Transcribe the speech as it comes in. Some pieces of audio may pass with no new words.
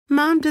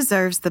Mom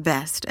deserves the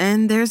best,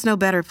 and there's no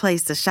better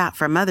place to shop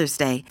for Mother's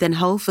Day than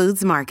Whole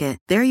Foods Market.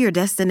 They're your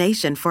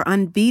destination for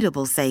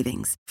unbeatable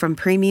savings, from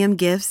premium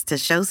gifts to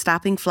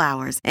show-stopping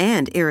flowers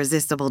and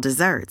irresistible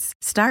desserts.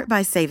 Start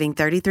by saving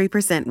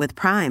 33% with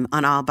Prime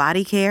on all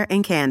body care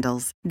and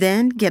candles.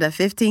 Then get a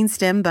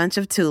 15-stem bunch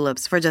of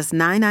tulips for just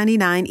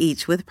 $9.99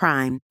 each with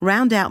Prime.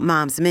 Round out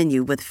Mom's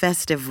menu with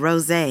festive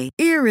rosé,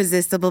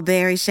 irresistible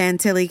berry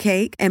chantilly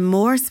cake, and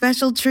more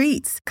special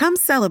treats. Come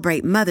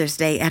celebrate Mother's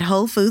Day at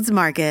Whole Foods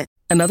Market.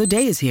 Another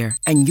day is here,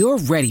 and you're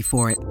ready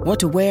for it. What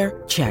to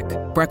wear? Check.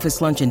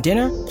 Breakfast, lunch, and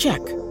dinner? Check.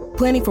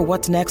 Planning for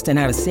what's next and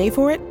how to save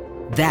for it?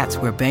 That's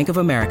where Bank of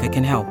America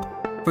can help.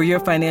 For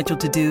your financial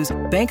to-dos,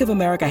 Bank of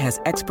America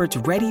has experts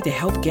ready to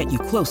help get you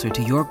closer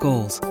to your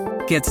goals.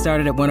 Get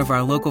started at one of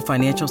our local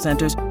financial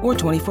centers or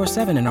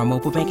 24/7 in our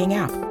mobile banking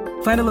app.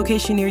 Find a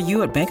location near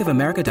you at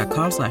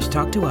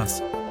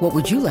bankofamerica.com/talktous. What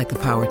would you like the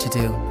power to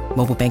do?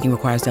 Mobile banking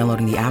requires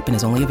downloading the app and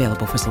is only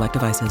available for select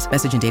devices.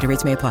 Message and data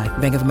rates may apply.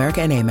 Bank of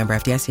America N.A., member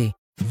FDIC.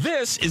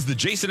 This is the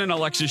Jason and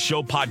Alexis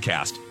Show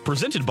podcast,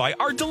 presented by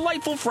our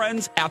delightful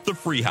friends at the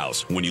Free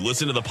House. When you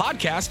listen to the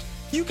podcast,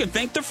 you can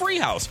thank the Free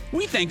House.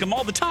 We thank them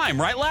all the time,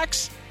 right,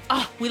 Lex?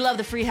 Oh, we love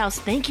the Free House.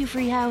 Thank you,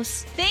 Free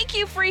House. Thank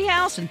you, Free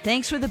House, and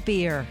thanks for the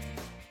beer.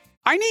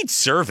 I need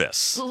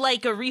service.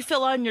 Like a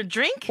refill on your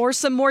drink? Or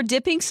some more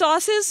dipping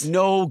sauces?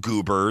 No,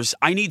 goobers.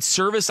 I need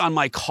service on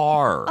my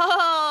car.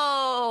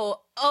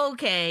 Oh,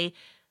 okay.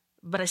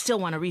 But I still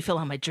want a refill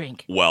on my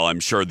drink. Well, I'm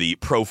sure the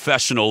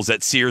professionals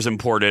at Sears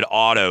Imported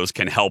Autos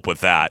can help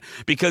with that,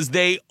 because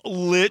they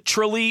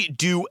literally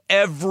do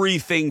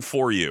everything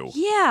for you.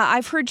 Yeah,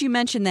 I've heard you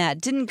mention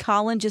that. Didn't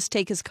Colin just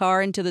take his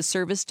car into the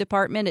service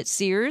department at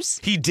Sears?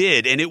 He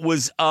did, and it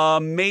was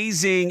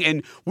amazing.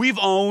 And we've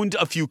owned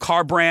a few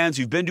car brands.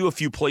 We've been to a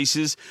few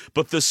places,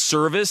 but the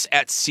service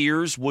at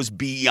Sears was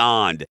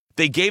beyond.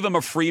 They gave him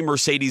a free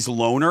Mercedes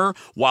loaner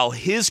while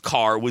his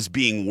car was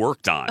being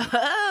worked on.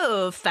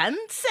 Oh,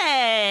 fancy.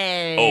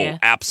 Oh,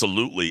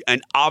 absolutely.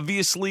 And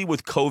obviously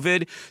with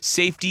COVID,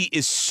 safety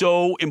is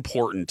so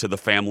important to the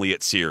family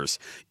at Sears.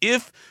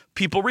 If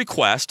people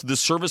request, the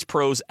service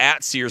pros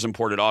at Sears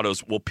Imported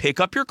Autos will pick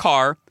up your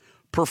car,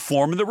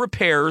 perform the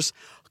repairs,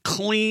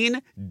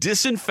 clean,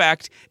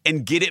 disinfect,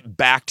 and get it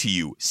back to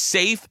you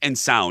safe and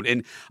sound.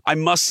 And I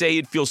must say,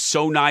 it feels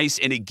so nice,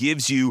 and it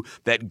gives you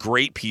that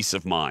great peace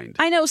of mind.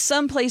 I know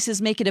some places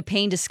make it a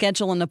pain to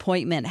schedule an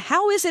appointment.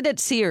 How is it at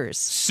Sears?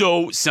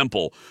 So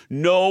simple.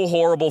 No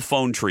horrible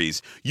phone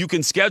trees. You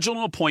can schedule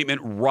an appointment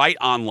right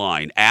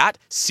online at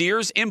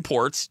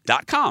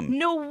SearsImports.com.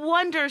 No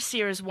wonder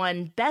Sears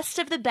won Best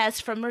of the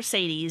Best from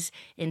Mercedes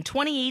in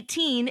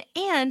 2018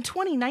 and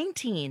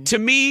 2019. To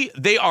me,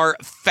 they are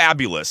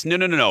fabulous.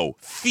 No.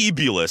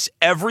 Fabulous.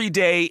 Every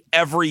day,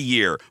 every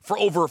year. For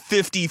over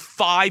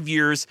 55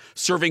 years,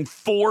 serving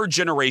 4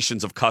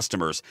 generations of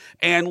customers.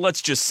 And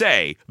let's just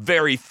say,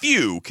 very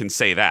few can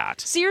say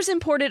that. Sears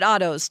Imported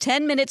Autos,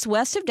 10 minutes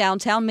west of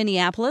downtown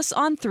Minneapolis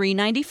on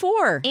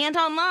 394. And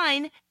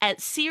online at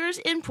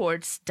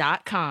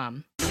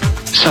SearsImports.com.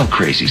 So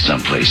crazy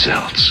someplace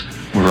else.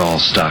 We're all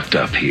stocked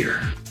up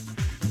here.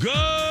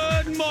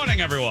 Good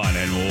morning, everyone,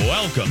 and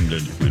welcome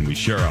to, and we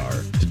sure are,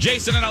 to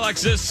Jason and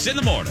Alexis in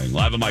the morning,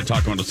 live on My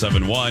Talk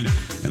 1071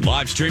 and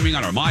live streaming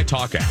on our My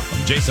Talk app.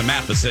 I'm Jason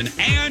Matheson,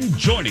 and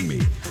joining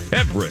me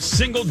every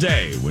single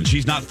day when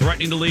she's not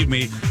threatening to leave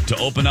me to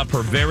open up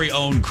her very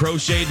own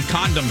crocheted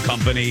condom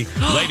company,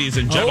 ladies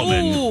and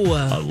gentlemen,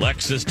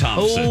 Alexis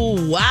Thompson.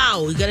 Oh,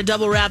 wow. We got to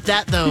double wrap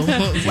that, though.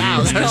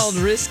 Wow. It's called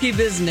risky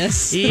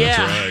business.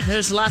 Yeah, right.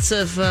 There's lots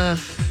of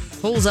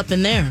holes up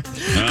in there.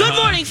 Good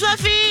morning,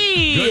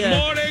 Fluffy. Good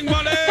morning,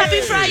 buddy.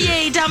 Happy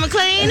Friday, Don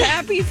McClain.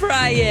 Happy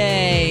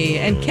Friday.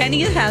 And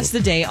Kenny has the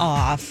day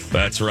off.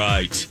 That's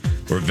right.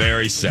 We're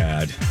very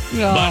sad, Aw.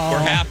 but we're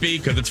happy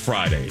because it's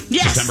Friday.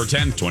 Yes. September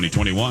 10th,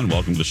 2021.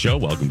 Welcome to the show.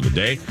 Welcome to the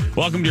day.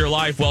 Welcome to your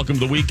life. Welcome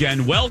to the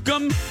weekend.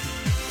 Welcome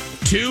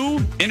to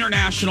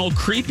International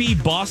Creepy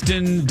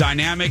Boston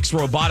Dynamics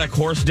Robotic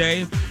Horse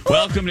Day.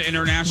 Welcome to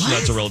International... What?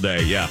 That's a real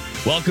day, yeah.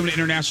 Welcome to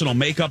International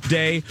Makeup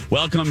Day.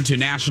 Welcome to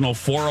National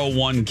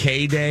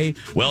 401k Day.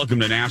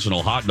 Welcome to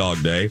National Hot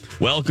Dog Day.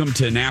 Welcome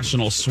to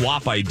National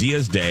Swap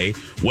Ideas Day.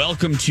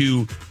 Welcome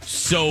to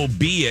So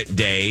Be It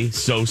Day,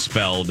 so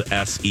spelled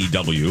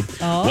S-E-W.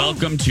 Oh.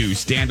 Welcome to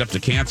Stand Up to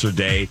Cancer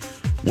Day.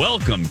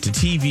 Welcome to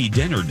TV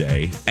Dinner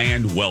Day.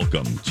 And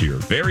welcome to your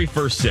very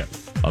first sip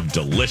of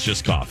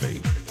delicious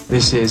coffee.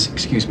 This is,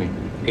 excuse me,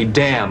 a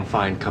damn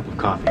fine cup of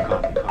coffee.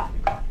 How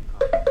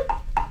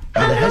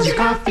the hell's your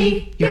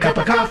coffee? Your cup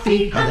of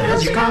coffee? How the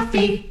hell's your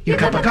coffee? Your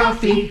cup of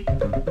coffee?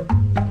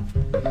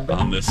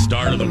 On the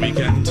start of the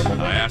weekend,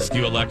 I ask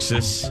you,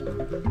 Alexis, how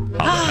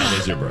the hell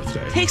is your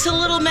birthday? Takes a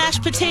little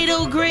mashed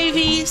potato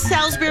gravy,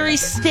 Salisbury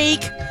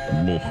steak.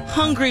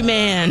 Hungry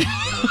man.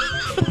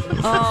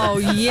 Oh,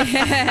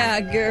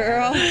 yeah,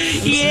 girl.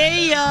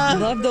 Yeah.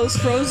 love those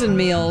frozen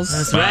meals.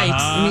 That's right.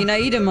 I mean, I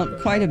eat them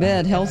quite a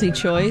bit. Healthy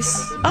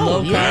choice.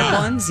 Low carb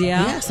ones,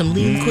 Yeah, some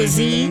lean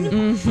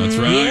cuisine. That's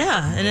right.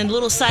 Yeah, and then a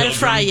little side of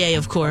Friday,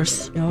 of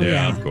course. Oh,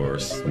 Yeah, of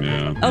course.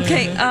 Yeah.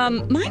 Okay,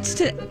 mine's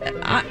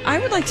I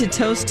would like to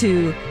toast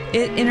to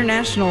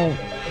International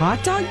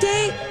Hot Dog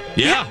Day.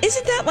 Yeah.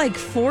 Isn't that like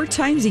 4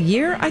 times a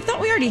year? I thought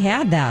we already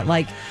had that.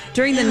 Like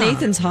during the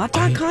Nathan's Hot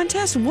Dog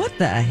Contest? What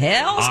the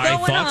hell's going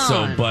on? I thought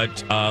so,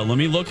 but let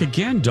me look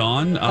again,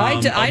 Dawn. I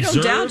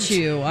don't doubt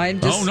you.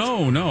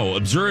 Oh, no.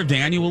 Observed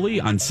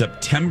annually on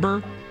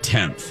September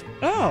 10th.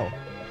 Oh,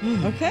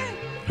 okay.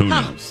 Who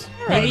knows?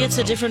 Maybe it's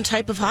a different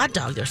type of hot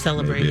dog they're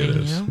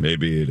celebrating.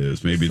 Maybe it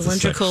is. Maybe it's a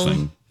sex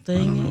cylindrical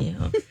thing.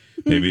 Yeah.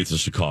 Maybe it's a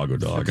Chicago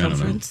dog. I don't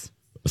know.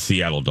 A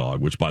Seattle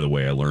dog, which, by the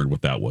way, I learned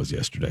what that was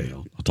yesterday.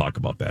 I'll talk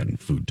about that in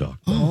Food Talk.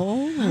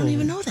 Oh, I don't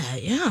even know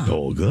that. Yeah.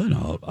 Oh, good.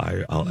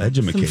 I'll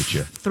educate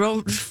you.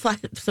 Throw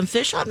some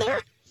fish on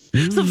there?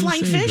 Some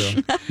flying fish?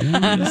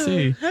 Let's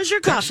see. How's your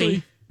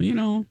coffee?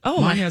 Actually,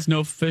 mine has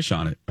no fish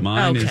on it.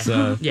 Mine is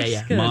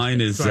mine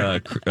is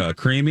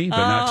creamy, but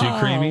not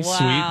too creamy. Wow.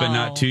 Sweet, but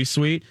not too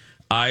sweet.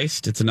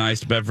 Iced. It's an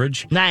iced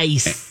beverage.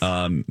 Nice.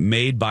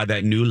 Made by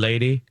that new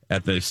lady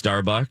at the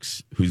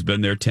Starbucks who's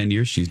been there 10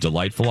 years. She's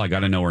delightful. I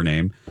got to know her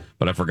name,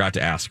 but I forgot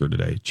to ask her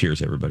today.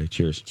 Cheers, everybody.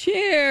 Cheers.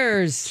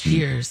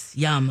 Cheers.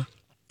 Yum.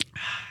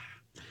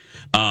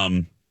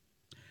 I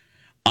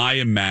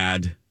am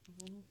mad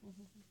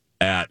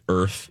at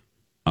Earth.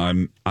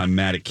 I'm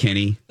mad at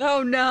Kenny.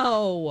 Oh,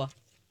 no.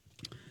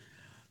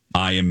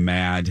 I am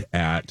mad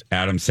at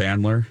Adam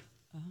Sandler.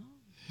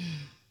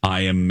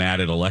 I am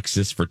mad at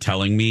Alexis for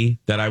telling me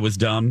that I was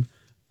dumb.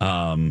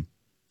 I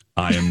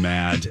am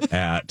mad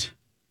at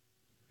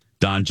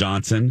Don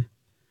Johnson.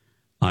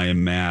 I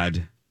am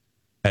mad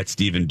at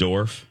Steven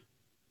Dorff.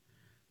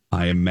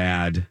 I am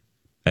mad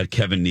at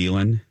Kevin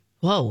Nealon.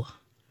 Whoa.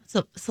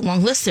 That's a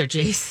long list there,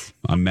 Jace.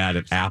 I'm mad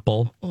at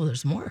Apple. Oh,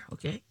 there's more.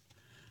 Okay.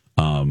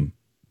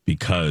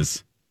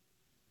 Because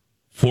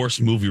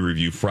Forced Movie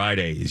Review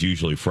Friday is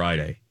usually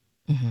Friday.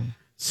 Mm-hmm.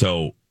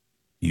 So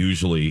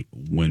usually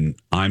when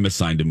I'm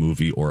assigned a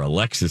movie or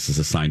Alexis is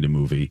assigned a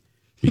movie,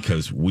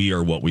 because we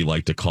are what we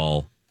like to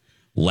call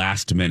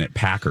last minute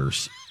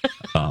packers.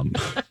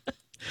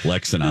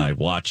 Lex and I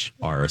watch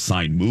our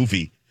assigned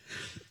movie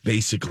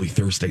basically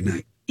Thursday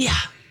night. Yeah.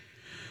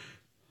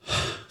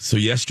 So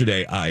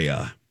yesterday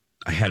I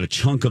had a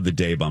chunk of the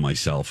day by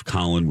myself.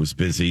 Colin was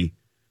busy,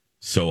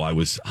 so I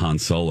was Han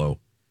Solo.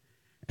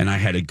 And I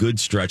had a good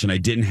stretch, and I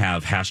didn't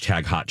have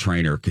 #hot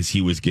trainer because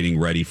he was getting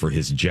ready for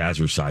his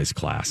jazzercise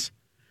class.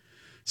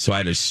 So I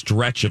had a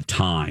stretch of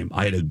time.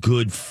 I had a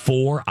good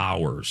 4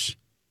 hours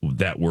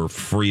that were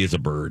free as a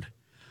bird.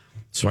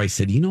 So I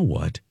said, you know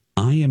what?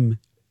 I am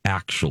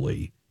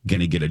actually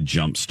going to get a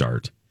jump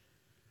start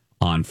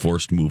on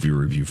Forced Movie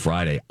Review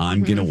Friday.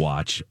 I'm going to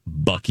watch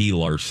Bucky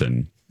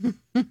Larson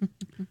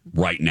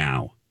right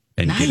now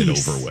and get it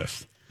over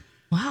with.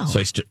 Wow.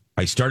 So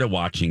I started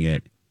watching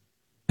it,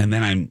 and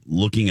then I'm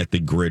looking at the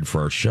grid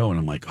for our show, and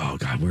I'm like, oh,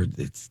 God,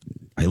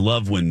 I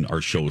love when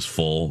our show is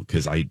full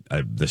because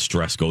the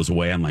stress goes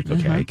away. I'm like,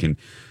 okay,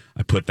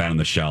 I put that on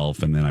the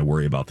shelf, and then I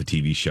worry about the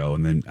TV show,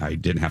 and then I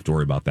didn't have to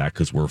worry about that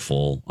because we're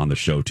full on the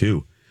show,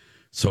 too.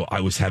 So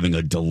I was having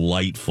a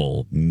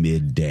delightful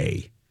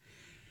midday.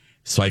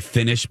 So I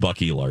finished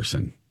Bucky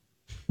Larson,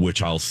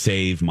 which I'll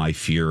save my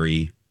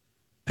fury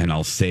and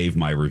I'll save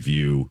my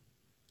review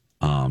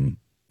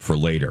for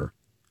later,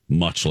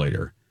 much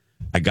later.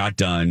 I got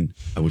done.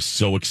 I was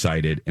so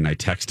excited, and I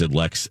texted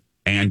Lex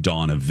and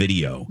Dawn a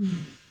video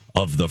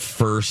of the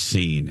first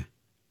scene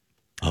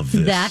of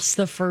this. That's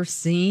the first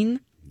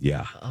scene?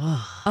 Yeah.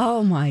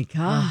 Oh, my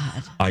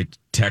God. I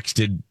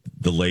texted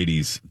the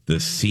ladies the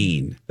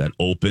scene that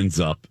opens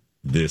up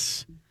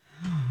this.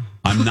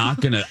 I'm not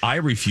going to, I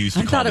refuse to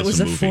I call thought it this was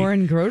a movie.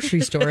 foreign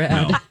grocery store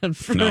ad at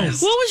first. No.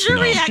 What was your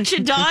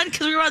reaction, Dawn?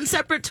 Because we were on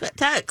separate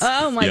texts.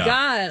 Oh, my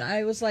God.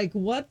 I was like,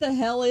 what the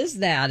hell is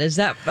that? Is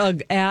that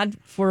an ad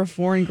for a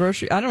foreign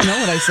grocery? I don't know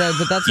what I said,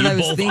 but that's what I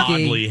was both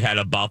thinking. oddly had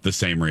about the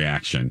same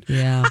reaction.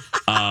 Yeah.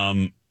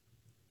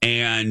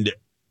 And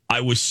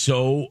I was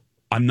so,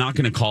 I'm not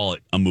going to call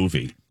it a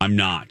movie. I'm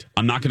not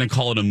going to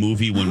call it a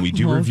movie when we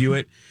do review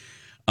it.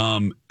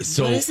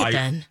 So what is it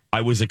then?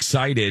 I was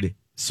excited.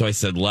 So I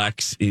said,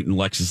 Lex, and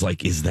Lex is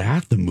like, is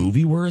that the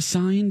movie we're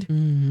assigned?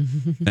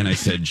 And I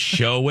said,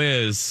 show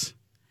is.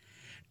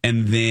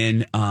 And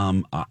then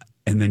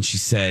she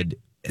said,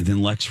 and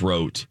then Lex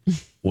wrote,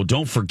 well,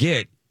 don't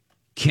forget,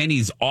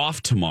 Kenny's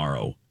off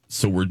tomorrow.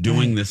 So we're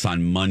doing this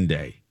on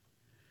Monday.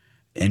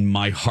 And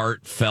my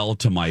heart fell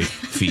to my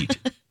feet.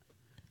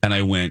 And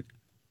I went,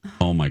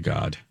 oh my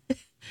God.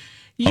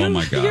 Oh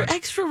my God. You're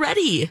extra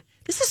ready.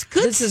 This is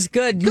good. This is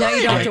good. Now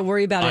you don't have to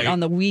worry about it on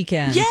the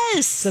weekend. Yes.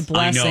 It's a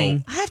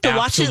blessing. I have to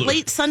watch it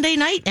late Sunday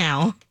night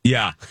now.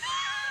 Yeah.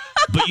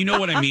 But you know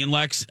what I mean,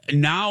 Lex?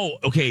 Now,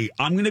 okay,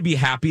 I'm going to be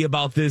happy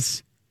about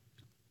this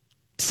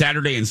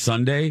Saturday and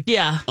Sunday.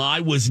 Yeah.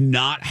 I was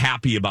not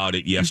happy about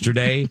it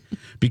yesterday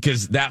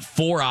because that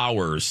 4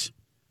 hours,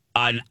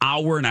 an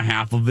hour and a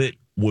half of it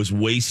was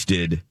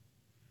wasted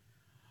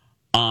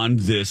on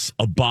this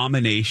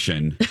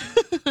abomination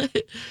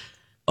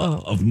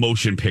of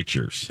motion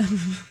pictures.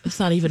 It's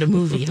not even a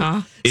movie,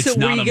 huh? It's so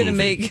not were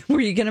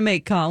you gonna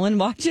make Colin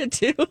watch it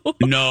too?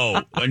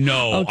 No,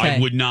 Okay. I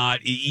would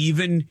not.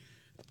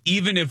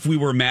 Even if we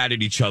were mad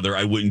at each other,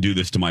 I wouldn't do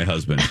this to my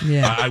husband.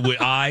 Yeah. I would.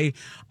 I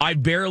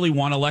barely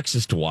want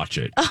Alexis to watch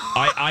it.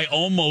 I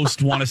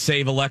almost want to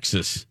save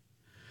Alexis.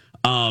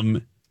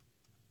 I'm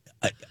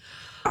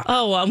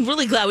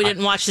really glad we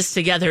didn't watch this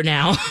together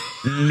now.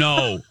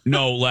 No,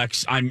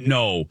 Lex.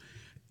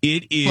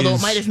 It is. Although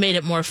it might have made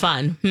it more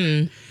fun.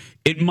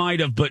 It might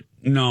have, but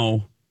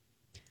no.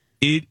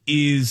 It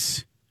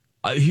is.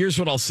 Here's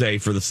what I'll say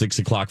for the 6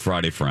 o'clock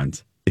Friday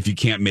friends. If you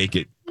can't make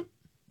it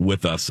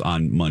with us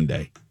on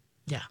Monday.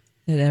 Yeah.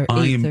 At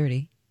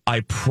 8:30.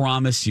 I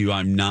promise you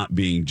I'm not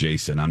being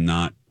Jason. I'm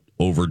not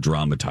over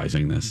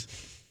dramatizing this.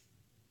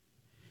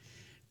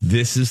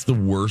 This is the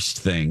worst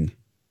thing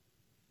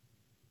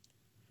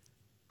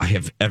I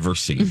have ever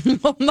seen.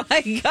 Oh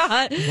my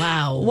God.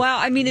 Wow.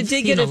 I mean, it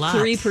did get a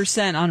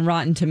 3% on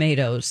Rotten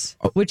Tomatoes,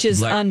 which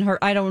is unheard.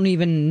 I don't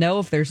even know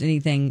if there's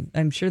anything.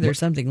 I'm sure there's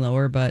something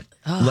lower, but.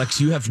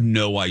 Lex, you have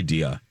no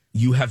idea.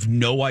 You have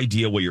no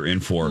idea what you're in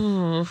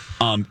for.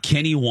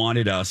 Kenny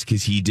wanted us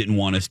because he didn't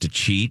want us to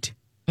cheat.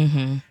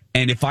 Mm-hmm.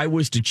 And if I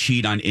was to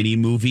cheat on any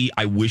movie,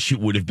 I wish it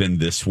would have been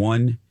this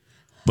one.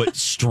 But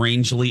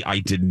strangely, I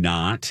did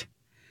not.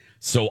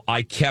 So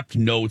I kept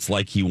notes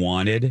like he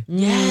wanted.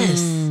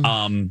 Yes.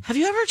 Have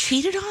you ever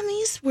cheated on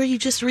these where you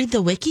just read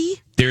the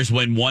wiki? There's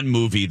one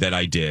movie that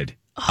I did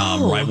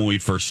right when we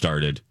first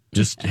started.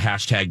 Just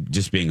hashtag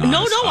just being honest.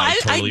 No, I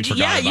totally forgot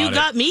yeah, about you it.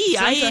 got me.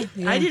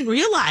 I didn't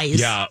realize.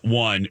 Yeah,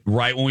 one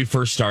right when we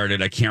first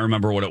started. I can't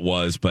remember what it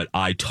was, but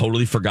I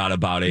totally forgot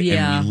about it.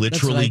 Yeah, and we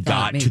literally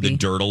got to the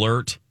dirt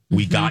alert.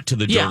 We got to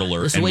the dirt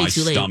alert, and my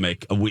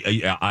stomach.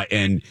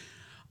 And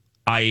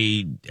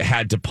I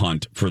had to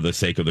punt for the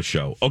sake of the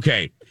show.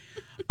 Okay,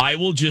 I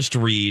will just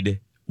read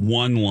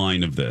one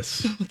line of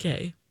this.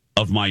 Okay.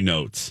 Of my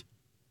notes,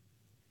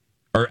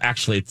 or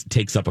actually, it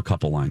takes up a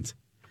couple lines.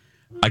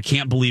 I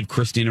can't believe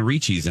Christina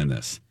Ricci's in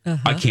this.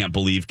 I can't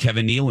believe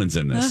Kevin Nealon's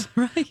in this.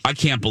 Right. I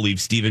can't believe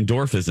Stephen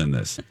Dorff is in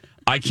this.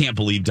 I can't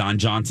believe Don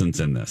Johnson's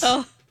in this.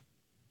 Oh.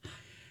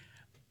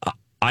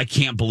 I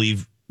can't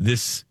believe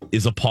this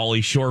is a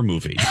Pauly Shore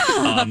movie.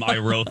 I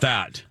wrote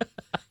that.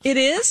 It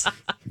is?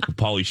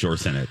 Pauly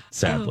Shore's in it,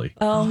 sadly.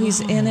 Oh, he's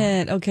in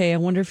it. Okay, I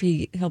wonder if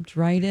he helped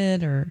write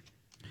it or...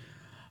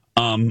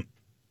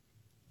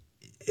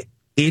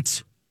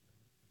 It's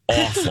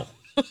awful.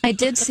 I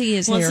did see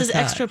his haircut. This is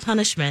extra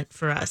punishment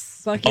for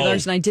us. Bucky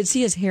Larson, I did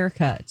see his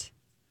haircut.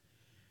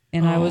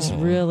 And I was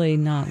really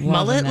not loving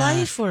mullet that.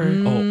 life or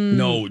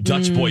No,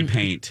 Dutch boy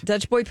paint.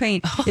 Dutch boy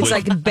paint. It's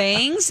like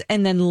bangs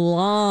and then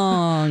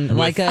long,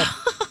 like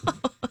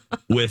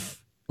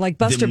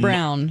Buster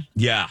Brown.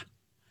 Yeah,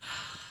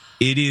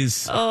 it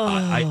is.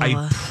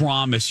 I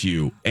promise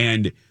you.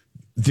 And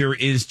there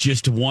is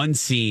just one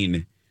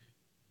scene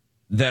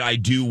that I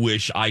do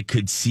wish I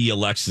could see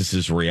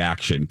Alexis's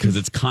reaction, because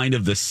it's kind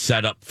of the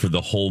setup for the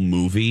whole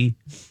movie,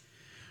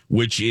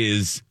 which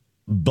is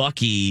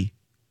Bucky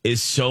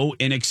is so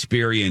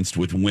inexperienced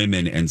with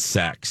women and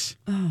sex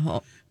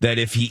that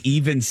if he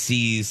even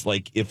sees,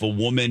 like, if a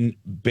woman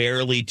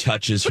barely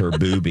touches her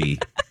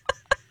boobie,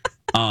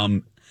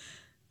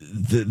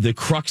 the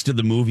crux to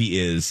the movie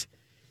is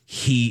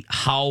he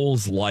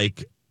howls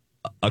like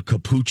a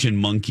capuchin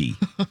monkey.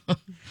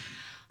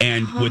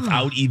 And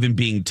without even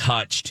being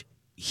touched,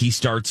 he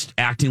starts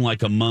acting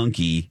like a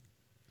monkey,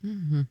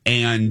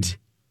 and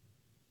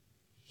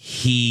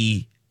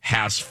he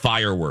has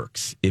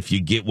fireworks, if you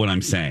get what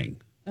I'm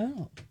saying.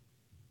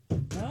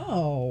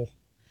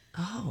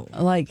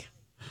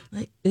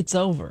 Like it's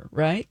over,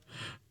 right?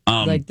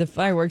 Like the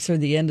fireworks are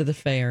the end of the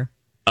fair.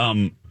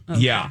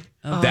 Yeah,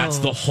 that's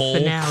the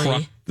whole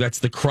that's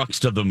the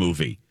crux of the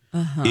movie,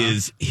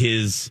 is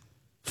his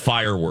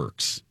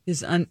fireworks.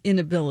 His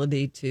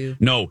inability to...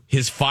 No,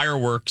 his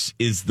fireworks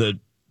is the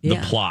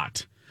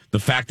plot. The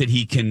fact that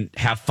he can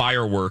have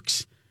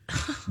fireworks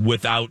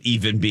without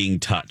even being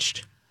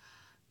touched.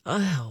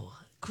 Oh,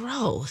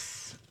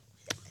 gross.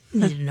 I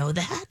need to know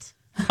that.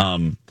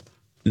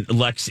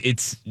 Lex,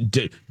 it's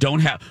don't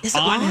have Is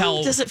it on long?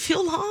 hell. Does it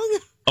feel long?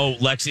 Oh,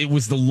 Lex, it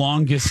was the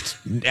longest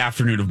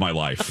afternoon of my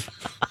life.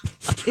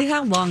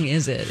 How long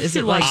is it? Is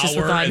it like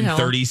hour and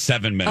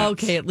 37 minutes?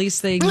 Okay, at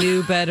least they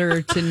knew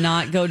better to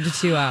not go to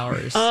 2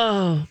 hours.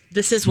 Oh,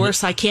 this is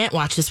worse. I can't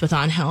watch this with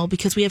On Hell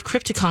because we have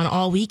Crypticon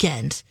all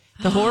weekend,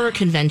 the horror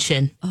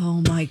convention.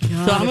 Oh my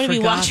God! So I'm going to be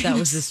watching. That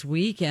was this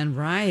weekend,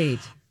 right?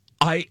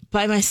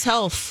 By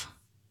myself.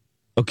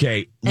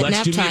 Okay,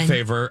 let's do me a time.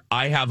 favor.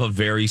 I have a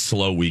very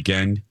slow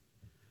weekend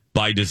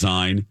by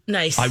design.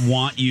 Nice. I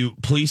want you.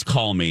 Please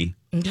call me.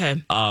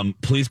 Okay.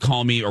 Please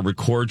call me or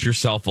record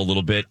yourself a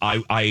little bit.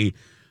 I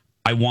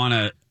want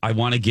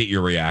to get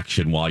your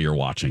reaction while you're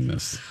watching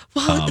this.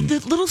 Well, the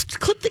little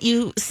clip that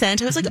you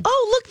sent, I was like,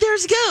 oh, look,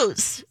 there's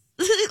goats.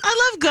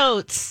 I love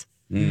goats.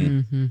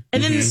 Mm-hmm.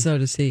 And then so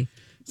does he.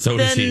 So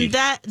does he.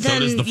 So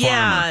does the farmer.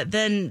 Yeah,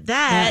 then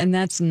that. And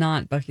that's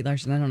not Bucky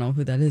Larson. I don't know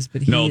who that is,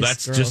 but No,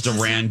 that's just a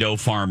rando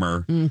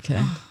farmer. Okay.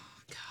 Oh,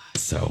 God.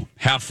 So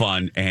have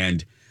fun.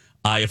 And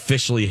I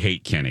officially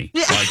hate Kenny.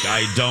 Like,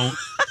 I don't.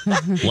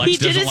 Lex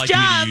doesn't like me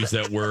to use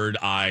that word.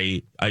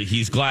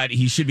 He's glad.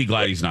 He should be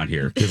glad he's not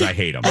here because I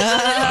hate him.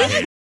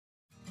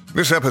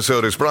 This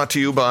episode is brought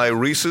to you by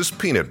Reese's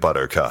Peanut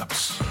Butter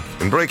Cups.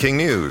 In breaking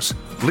news,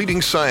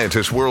 leading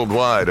scientists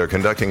worldwide are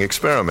conducting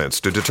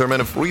experiments to determine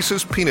if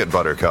Reese's Peanut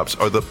Butter Cups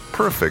are the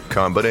perfect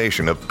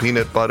combination of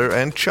peanut butter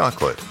and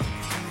chocolate.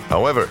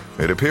 However,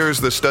 it appears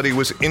the study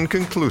was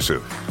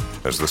inconclusive,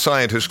 as the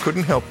scientists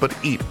couldn't help but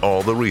eat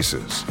all the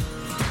Reese's.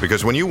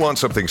 Because when you want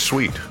something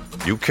sweet,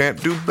 you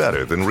can't do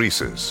better than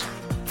Reese's.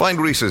 Find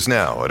Reese's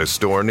now at a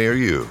store near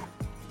you.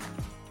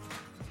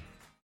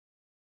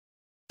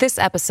 This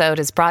episode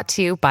is brought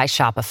to you by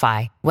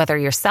Shopify. Whether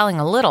you're selling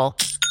a little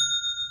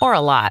or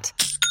a lot,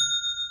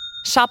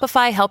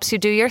 Shopify helps you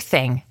do your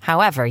thing,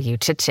 however you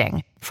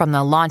cha-ching. From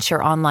the launch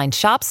your online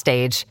shop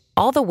stage,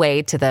 all the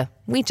way to the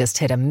we just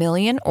hit 1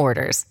 million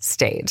orders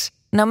stage.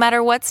 No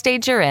matter what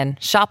stage you're in,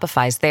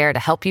 Shopify's there to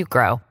help you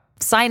grow.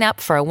 Sign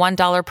up for a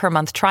 $1 per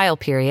month trial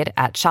period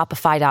at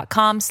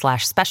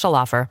shopify.com/special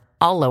offer,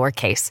 all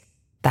lowercase.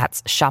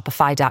 That's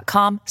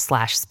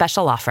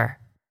shopify.com/special offer.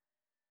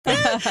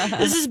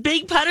 This is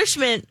big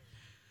punishment.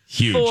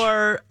 Huge.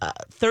 For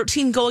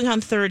 13 going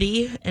on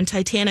 30 and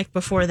Titanic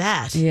before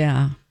that.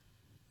 Yeah.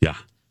 Yeah.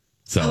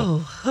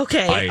 So.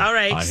 Okay. All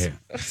right.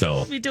 So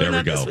we'll be doing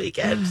that this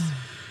weekend.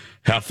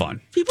 Have fun.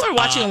 People are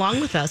watching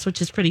along with us,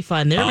 which is pretty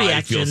fun. Their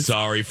reactions. I feel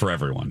sorry for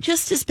everyone.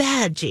 Just as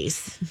bad,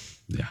 Jace.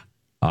 Yeah.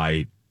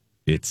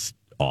 It's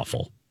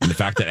awful. And the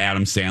fact that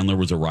Adam Sandler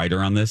was a writer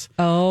on this.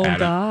 Oh,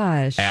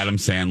 gosh. Adam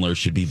Sandler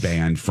should be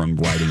banned from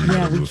writing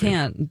another movie. We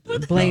can't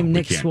blame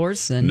Nick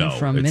Swartzen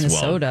from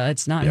Minnesota.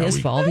 It's not his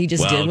fault. He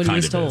just did what he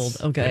was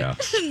told. Okay. Yeah.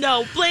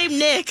 No, blame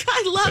Nick.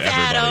 I love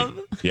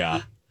Adam.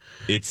 Yeah.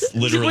 It's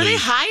literally. Were they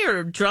high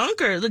or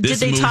drunk? Or did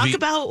they talk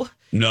about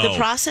the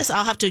process?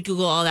 I'll have to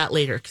Google all that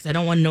later because I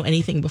don't want to know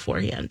anything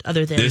beforehand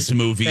other than this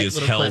movie is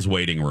hell's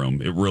waiting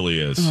room. It really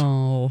is.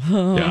 Oh.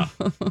 Yeah.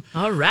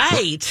 All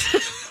right.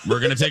 We're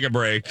going to take a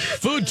break.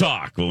 Food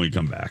talk when we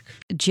come back.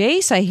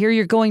 Jace, I hear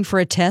you're going for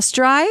a test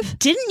drive.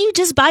 Didn't you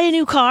just buy a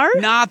new car?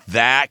 Not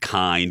that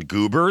kind,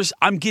 goobers.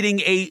 I'm getting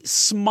a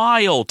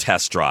smile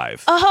test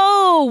drive.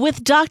 Oh,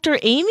 with Dr.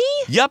 Amy?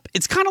 Yep.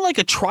 It's kind of like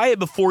a try it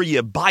before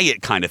you buy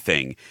it kind of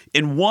thing.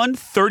 In one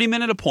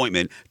 30-minute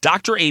appointment,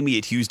 Dr. Amy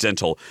at Hughes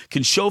Dental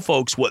can show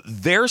folks what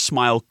their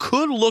smile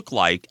could look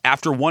like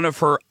after one of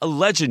her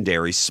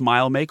legendary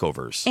smile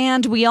makeovers.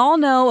 And we all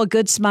know a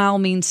good smile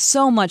means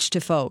so much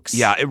to folks.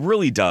 Yeah, it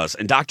really does.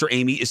 And Dr.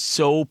 Amy is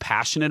so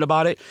passionate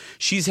about it.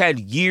 She's had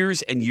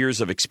years and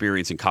years of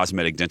experience in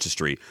cosmetic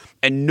dentistry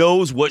and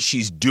knows what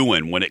she's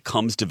doing when it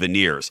comes to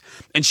veneers.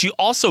 And she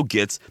also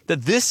gets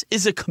that this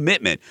is a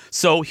commitment.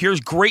 So here's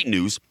great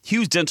news.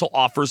 Hughes Dental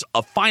offers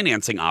a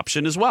financing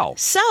option as well.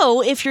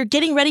 So if you're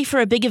getting ready for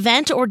a big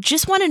event or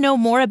just want to know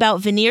more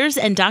about veneers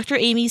and Dr.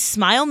 Amy's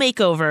smile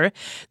makeover,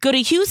 go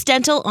to Hughes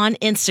Dental on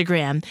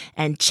Instagram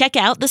and check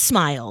out the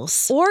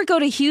smiles. Or go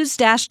to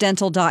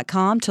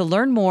hughes-dental.com to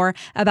learn more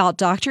about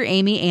Dr.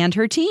 Amy and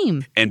her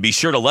team. And be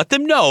sure to let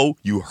them know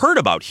you heard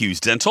about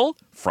Hughes Dental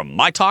from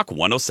My Talk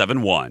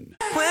 107.1. When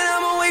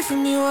I'm away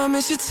from you, I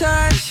miss your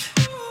touch.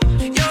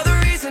 You're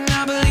the reason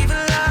I believe in love.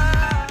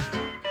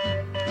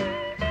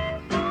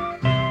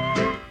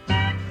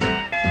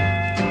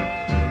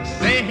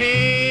 Say,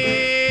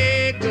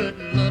 hey, good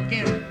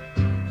looking.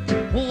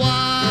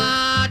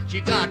 What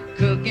you got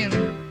cooking?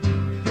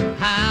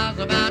 How's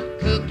about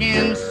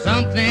cooking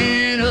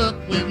something up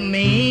with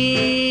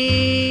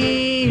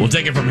me? We'll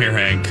take it from here,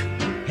 Hank.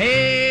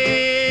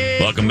 Hey.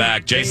 Welcome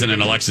back. Jason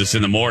and Alexis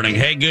in the morning.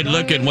 Hey, good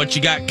looking. What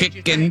you got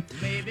kicking?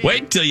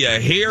 Wait till you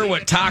hear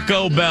what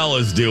Taco Bell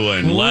is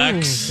doing,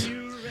 Lex.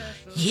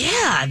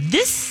 Yeah,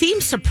 this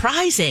seems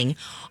surprising.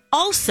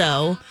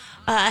 Also,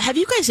 have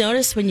you guys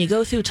noticed when you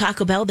go through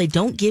Taco Bell, they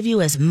don't give you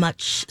as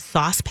much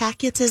sauce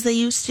packets as they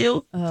used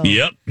to? Oh,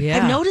 yep. Yeah,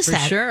 I've noticed for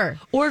that. Sure.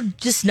 Or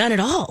just none at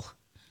all.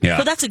 Yeah.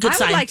 So that's a good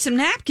sign. I would like some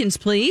napkins,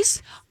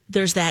 please.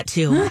 There's that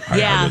too.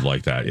 I would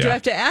like that, yeah. Do I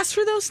have to ask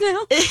for those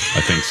now?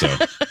 I think so.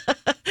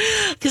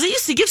 Because they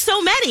used to give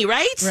so many,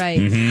 right? Right.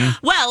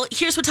 Mm-hmm. Well,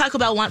 here's what Taco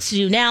Bell wants to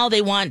do now.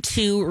 They want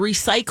to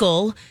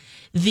recycle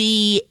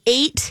the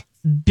 8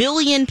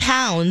 billion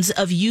pounds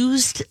of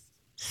used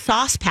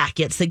sauce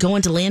packets that go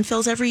into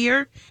landfills every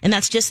year. And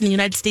that's just in the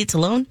United States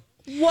alone.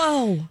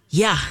 Whoa.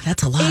 Yeah,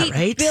 that's a lot, 8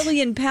 right? 8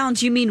 billion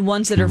pounds. You mean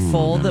ones that are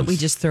full that we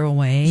just throw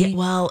away? Yeah,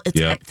 well,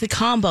 it's a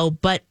combo,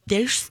 but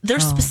they're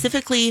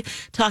specifically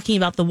talking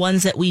about the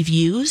ones that we've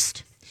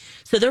used.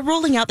 So they're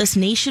rolling out this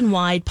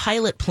nationwide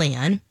pilot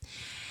plan.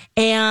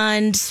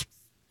 And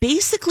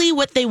basically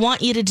what they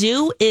want you to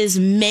do is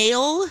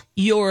mail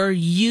your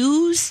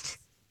used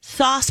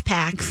sauce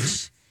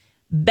packs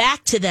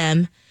back to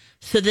them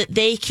so that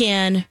they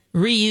can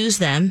reuse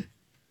them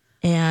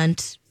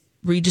and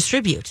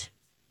redistribute.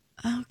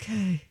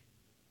 Okay.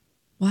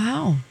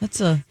 Wow. That's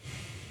a...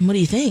 What do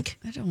you think?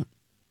 I don't...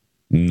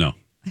 No.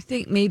 I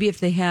think maybe if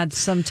they had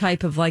some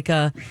type of like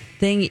a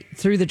thing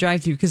through the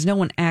drive-thru, because no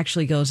one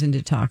actually goes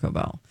into Taco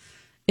Bell.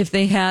 If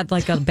they had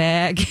like a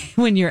bag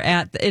when you're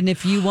and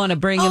if you want to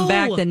bring them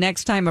back the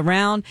next time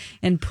around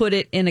and put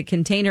it in a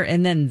container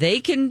and then they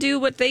can do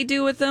what they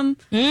do with them,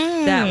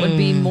 that would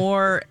be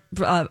more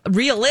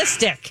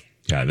realistic.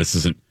 Yeah, this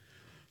isn't.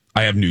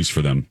 I have news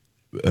for them.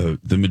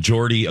 The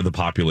majority of the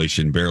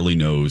population barely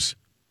knows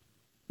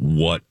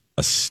what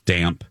a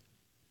stamp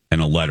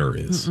and a letter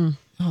is.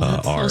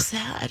 That's so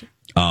sad.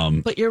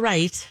 But you're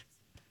right.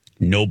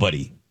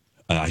 Nobody,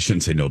 I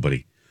shouldn't say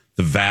nobody,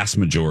 the vast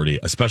majority,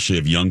 especially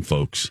of young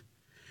folks,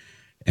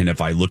 and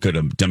if I look at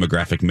a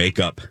demographic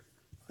makeup,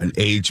 an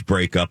age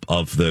breakup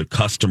of the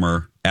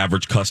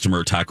average customer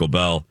at Taco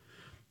Bell,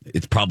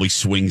 it probably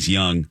swings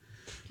young.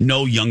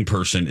 No young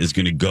person is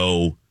going to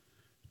go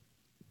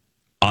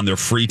on their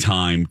free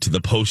time to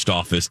the post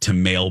office to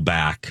mail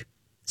back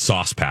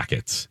sauce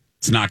packets.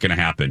 It's not going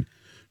to happen.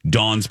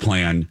 Dawn's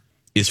plan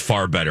is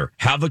far better.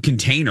 Have a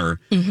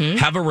container,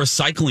 have a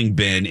recycling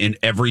bin in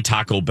every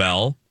Taco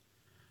Bell.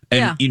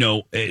 And,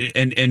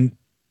 and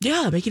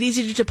make it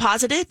easy to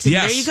deposit it. And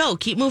there you go.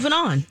 Keep moving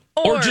on.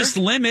 Or just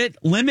limit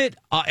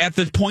at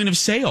the point of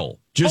sale.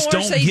 Just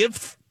don't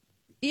give.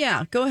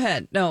 Yeah, go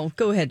ahead. No,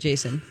 go ahead,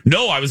 Jason.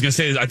 No, I was going to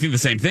say, I think the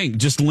same thing.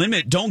 Just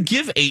limit. Don't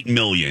give 8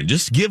 million.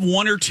 Just give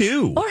 1 or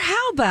 2. Or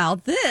how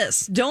about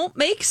this? Don't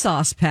make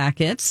sauce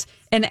packets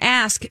and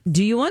ask,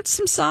 do you want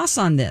some sauce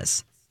on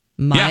this?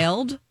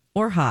 Mild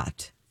or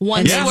hot?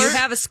 One and squirt, you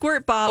have a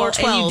squirt bottle or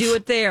 12. And you do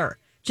it there.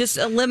 Just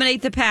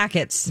eliminate the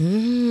packets. I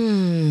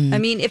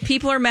mean, if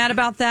people are mad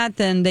about that,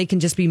 then they can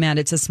just be mad.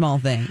 It's a small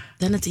thing.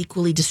 Then it's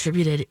equally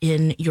distributed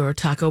in your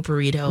taco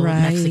burrito,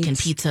 Mexican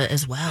pizza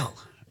as well.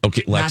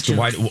 Okay, Lex,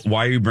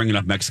 why are you bringing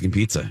up Mexican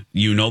pizza?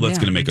 You know that's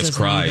going to make us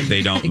cry.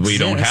 We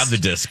don't have the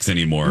discs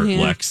anymore,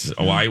 Lex.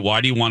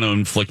 Why do you want to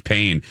inflict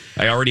pain?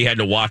 I already had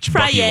to watch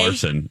Friday. Bucky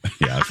Larson.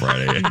 Yeah,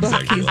 Friday.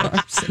 Exactly.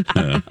 Larson.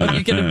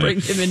 You're going to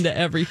bring him into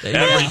everything.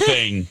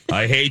 Everything.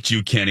 I hate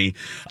you, Kenny.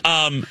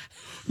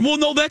 Well,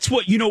 no, that's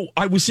what,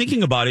 I was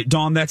thinking about it,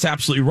 Dawn. That's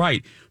absolutely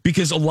right.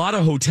 Because a lot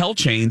of hotel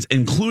chains,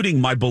 including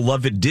my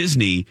beloved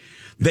Disney,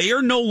 they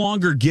are no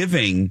longer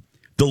giving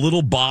the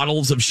little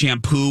bottles of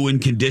shampoo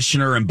and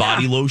conditioner and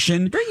body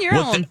lotion. Bring your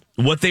own.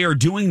 What they are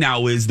doing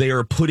now is they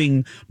are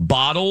putting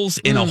bottles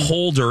in a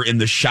holder in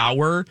the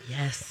shower.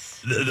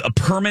 Yes.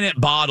 Permanent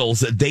bottles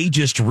that they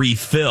just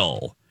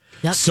refill.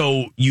 Yep.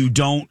 So you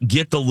don't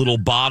get the little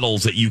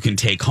bottles that you can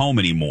take home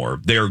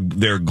anymore. They're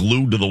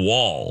glued to the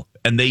wall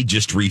and they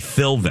just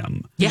refill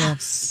them.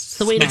 Yes.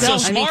 The way to So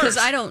go. I mean, because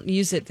I don't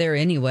use it there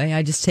anyway.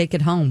 I just take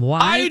it home. Why?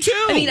 I do.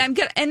 I mean,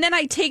 and then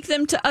I take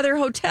them to other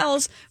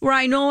hotels where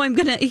I know I'm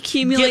going to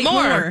accumulate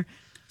more.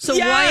 So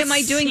why am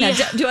I doing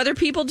that? Do other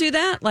people do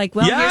that? Like,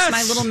 here's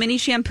my little mini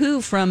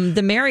shampoo from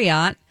the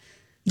Marriott.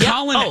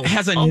 Colin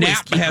has a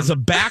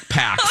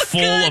backpack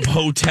full of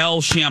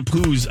hotel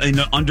shampoos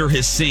under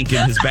his sink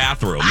in his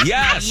bathroom.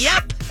 Yes.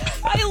 Yep.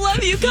 I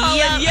love you, Colin.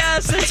 Yep.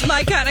 Yes, that's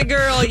my kind of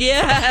girl.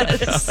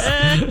 Yes.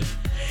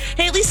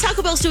 Hey, at least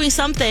Taco Bell's doing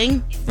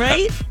something,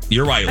 right?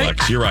 You're right,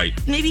 Lex. You're right.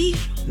 Maybe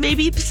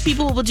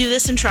people will do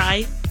this and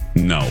try.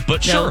 No,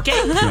 but sure. Okay.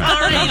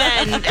 Alrighty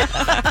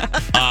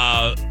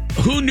then.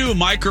 Who knew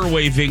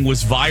microwaving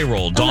was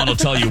viral? Dawn will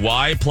tell you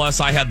why. Plus,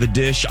 I had the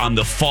dish on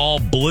the fall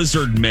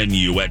blizzard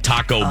menu at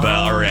Taco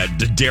Bell or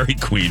at Dairy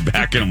Queen.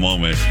 Back in a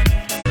moment.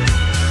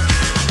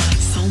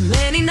 So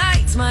many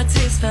nights my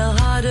taste fell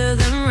harder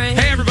than rain.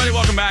 Hey, everybody,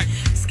 welcome back.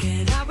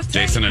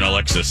 Jason and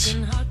Alexis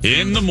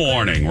in the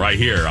morning, right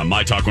here on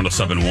My Talk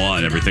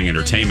 107.1. Everything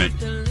Entertainment.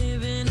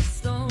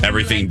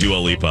 Everything Dua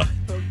Lipa.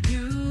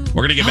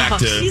 We're going to get back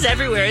to... She's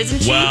everywhere, isn't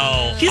she?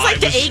 Well, she's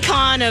like the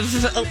Akon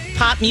of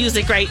pop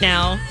music right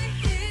now.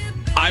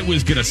 I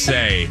was going to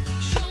say,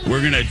 we're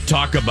going to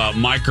talk about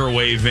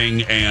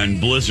microwaving and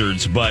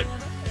blizzards, but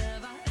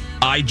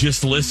I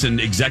just listened.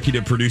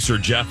 Executive producer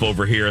Jeff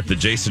over here at the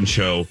Jason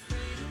Show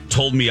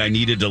told me I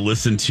needed to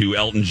listen to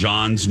Elton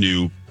John's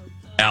new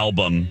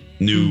album,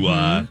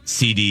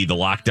 CD, The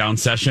Lockdown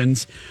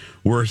Sessions,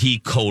 where he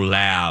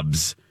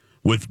collabs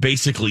with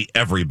basically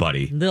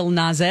everybody. Lil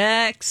Nas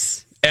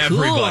X.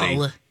 Everybody.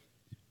 Cool.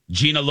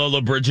 Gina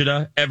Lola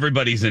Brigida,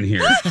 everybody's in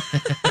here.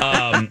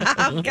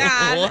 Oh,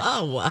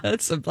 God. Whoa.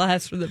 That's a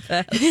blast from the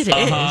past. It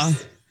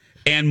is.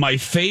 And my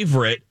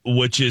favorite,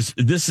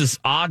 this is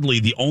oddly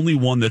the only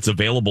one that's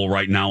available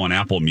right now on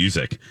Apple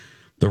Music.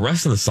 The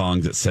rest of the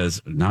songs, it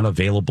says not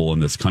available in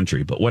this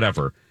country, but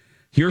whatever.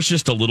 Here's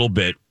just a little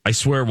bit. I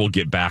swear we'll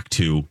get back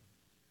to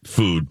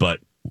food, but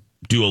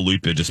Dua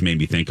Lipa just made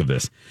me think of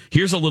this.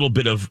 Here's a little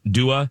bit of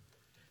Dua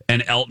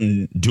and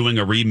Elton doing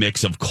a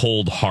remix of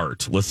Cold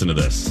Heart. Listen to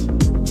this.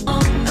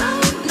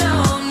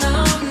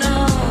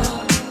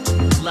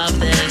 Love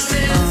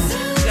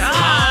this.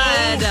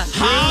 God.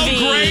 How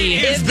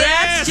great is If this?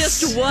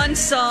 that's just one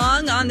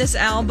song on this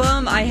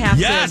album, I have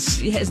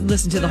to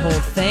listen to the whole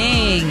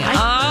thing.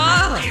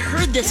 I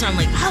heard this and I'm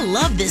like, I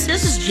love this.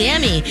 This is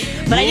jammy.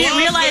 But I didn't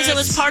realize it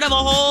was part of a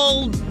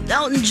whole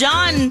Elton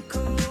John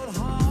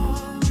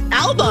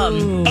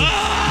album.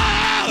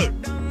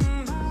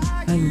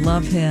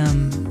 love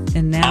him.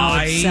 And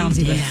now it sounds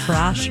even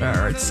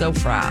fresher. It's so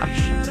fresh.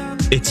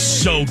 It's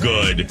so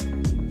good.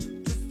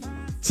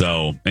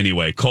 So,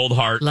 anyway, Cold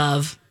Heart.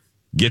 Love.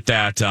 Get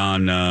that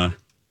on,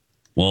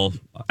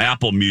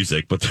 Apple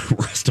Music, but the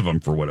rest of them,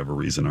 for whatever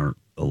reason, aren't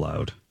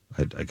allowed.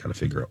 I got to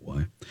figure out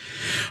why.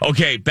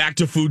 Okay, back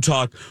to food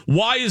talk.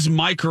 Why is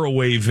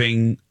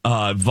microwaving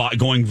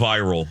going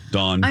viral,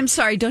 Dawn? I'm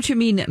sorry, don't you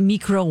mean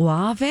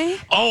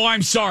microwave? Oh,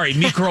 I'm sorry,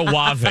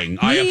 microwaving.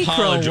 I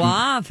apologize.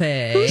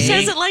 Microwave. Who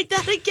says it like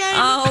that again?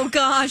 Oh,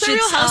 gosh. Real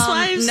It's,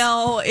 Housewives?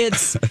 No,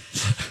 it's...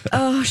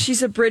 Oh,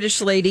 she's a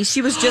British lady.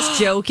 She was just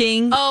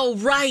joking. Oh,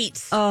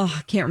 right. Oh,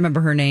 I can't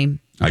remember her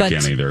name. I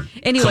can't either.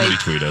 Anyway, somebody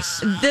tweet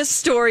us. This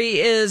story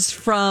is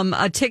from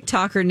a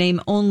TikToker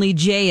named Only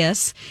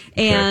JS,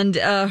 and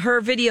her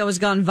video has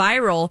gone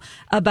viral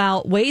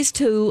about ways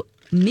to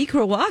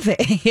microwave.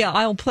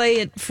 I'll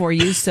play it for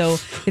you, so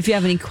if you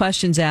have any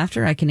questions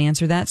after, I can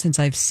answer that since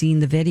I've seen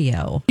the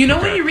video. You know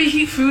when you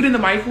reheat food in the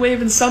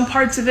microwave and some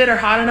parts of it are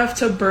hot enough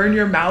to burn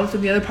your mouth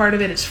and the other part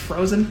of it is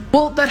frozen?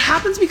 Well, that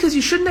happens because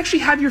you shouldn't actually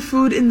have your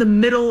food in the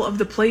middle of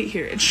the plate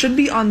here. It should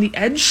be on the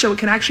edge so it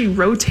can actually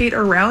rotate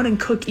around and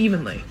cook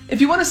evenly.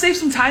 If you want to save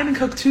some time and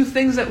cook two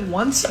things at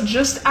once,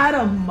 just add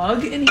a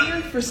mug in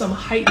here for some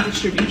height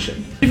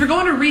distribution. If you're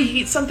going to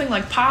reheat something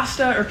like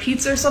pasta or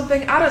pizza or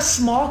something, add a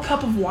small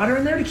cup of water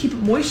in there to keep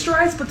it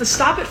moisturized, but to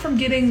stop it from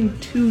getting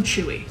too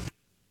chewy.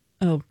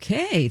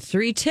 Okay,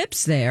 3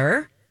 tips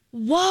there.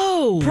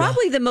 Whoa.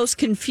 Probably the most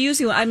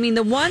confusing one. I mean,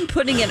 the one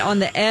putting it on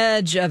the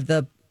edge of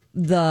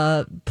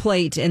the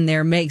plate in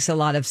there makes a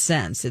lot of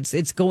sense.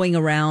 It's going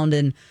around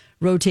and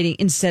rotating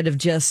instead of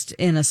just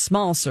in a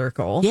small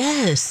circle.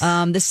 Yes.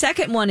 The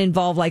second one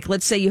involved, like,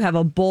 let's say you have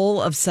a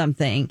bowl of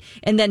something,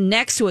 and then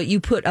next to it you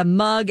put a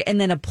mug and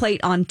then a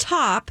plate on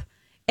top,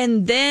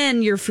 and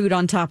then your food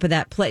on top of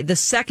that plate, the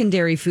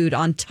secondary food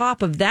on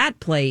top of that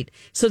plate,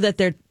 so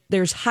that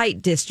there's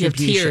height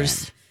distribution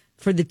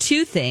for the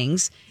two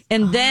things.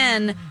 And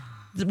then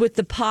with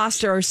the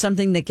pasta or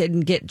something that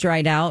can get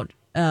dried out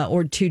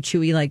or too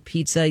chewy like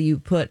pizza, you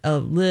put a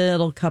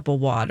little cup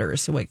of water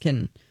so it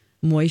can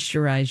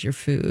moisturize your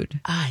food.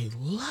 I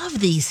love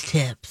these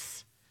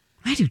tips.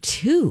 I do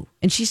too.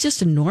 And she's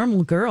just a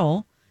normal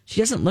girl.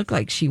 She doesn't look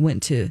like she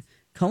went to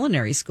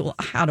culinary school.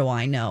 How do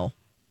I know?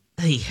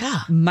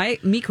 Yeah.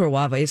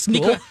 Microwave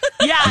school.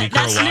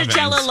 That's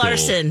Nigella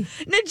Larson.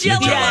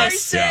 Nigella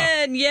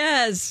Larson,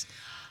 yes.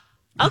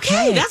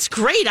 Okay, that's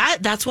great.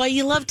 That's why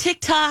you love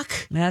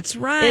TikTok. That's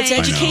right. It's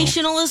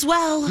educational as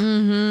well.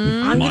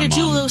 Mm-hmm. I'm going to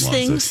do those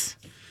things.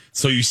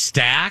 So you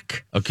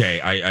stack? Okay,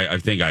 I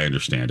think I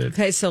understand it.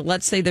 Okay, so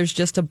let's say there's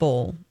just a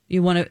bowl.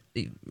 You want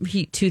to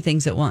heat 2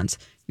 things at once.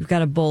 You've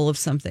got a bowl of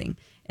something.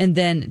 And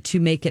then to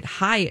make it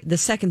high, the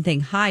second thing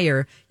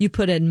higher, you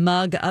put a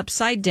mug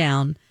upside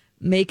down,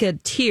 make a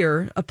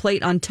tier, a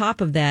plate on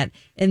top of that,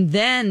 and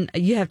then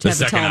you have to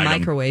have a tall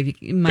microwave.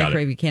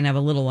 You can't have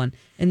a little one.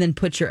 And then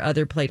put your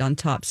other plate on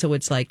top. So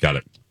it's like... Got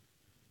it.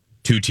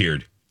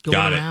 2-tiered.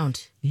 Got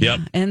around. It. Yep.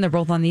 And they're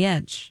both on the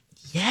edge.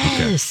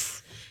 Yes.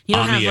 Okay. You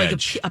don't have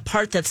like a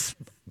part that's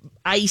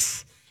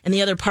ice and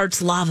the other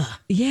part's lava.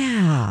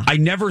 Yeah. I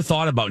never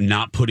thought about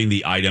not putting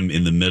the item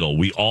in the middle.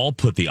 We all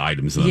put the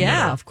items in the middle.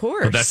 Yeah, of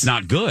course. But that's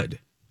not good.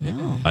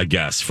 No. I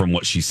guess, from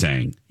what she's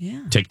saying.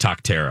 Yeah.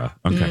 TikTok Tara.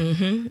 Okay.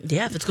 Mm-hmm.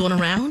 Yeah, if it's going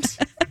around.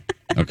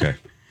 Okay.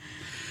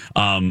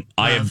 I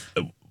have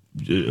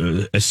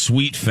a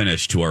sweet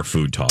finish to our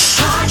food talk.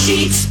 Hot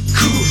sheets,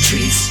 cool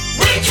treats,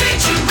 we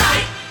treat you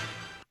right.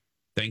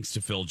 Thanks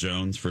to Phil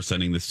Jones for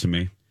sending this to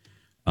me.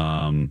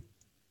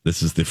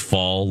 This is the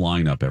fall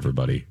lineup,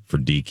 everybody, for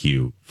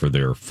DQ, for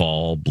their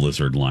fall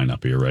blizzard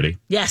lineup. Are you ready?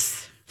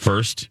 Yes.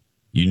 First,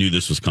 you knew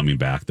this was coming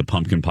back, the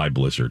pumpkin pie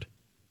blizzard.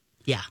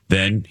 Yeah.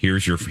 Then here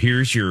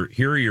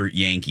are your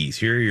Yankees.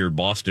 Here are your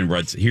Boston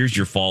Reds. Here's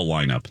your fall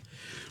lineup.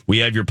 We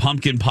have your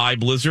pumpkin pie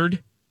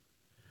blizzard,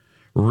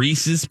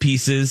 Reese's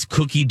Pieces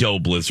cookie dough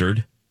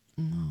blizzard.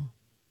 Oh.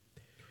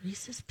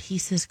 Reese's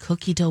Pieces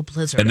cookie dough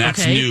blizzard. And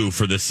that's new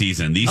for the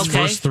season. These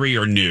first 3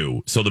 are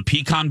new. So the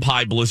pecan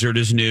pie blizzard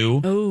is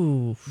new.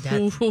 Oh.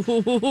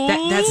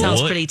 That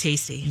sounds pretty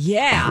tasty.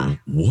 Yeah.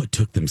 What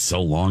took them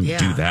so long to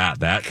do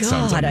that? That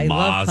sounds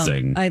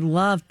amazing. I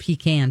love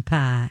pecan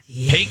pie.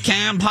 Yeah.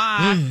 Pecan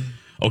pie.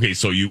 Okay,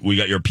 so we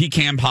got your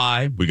pecan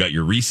pie. We got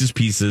your Reese's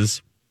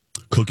Pieces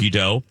cookie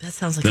dough. That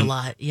sounds like a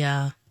lot.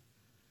 Yeah.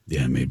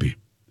 Yeah, maybe.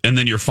 And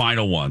then your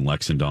final one,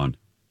 Lex and Dawn.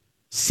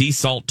 Sea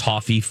salt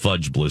toffee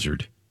fudge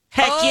blizzard.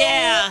 Heck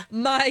yeah.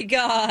 My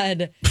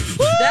God.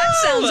 That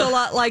sounds a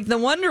lot like the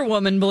Wonder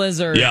Woman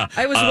blizzard. Yeah.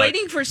 I was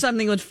waiting for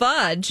something with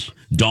fudge.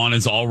 Dawn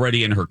is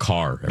already in her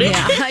car. Yeah,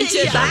 I did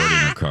She's already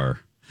in her car.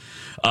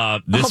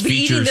 I'll be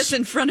eating this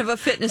in front of a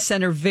fitness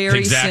center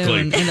very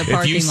soon in the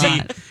parking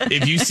lot.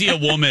 If you see a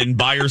woman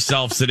by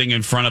herself sitting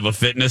in front of a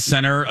fitness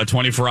center, a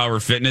 24-hour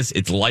fitness,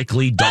 it's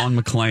likely Dawn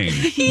McClain.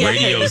 Yes.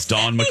 Radio's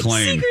Dawn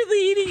McClain.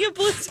 Secretly eating a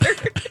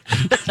blizzard.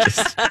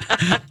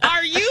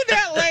 Are you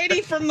that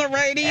lady from the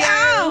radio?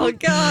 Oh,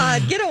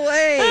 God. Get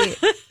away.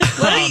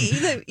 Let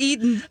me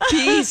eat in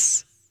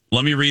peace.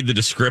 Let me read the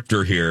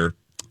descriptor here.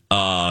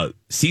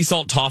 Sea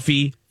salt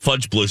toffee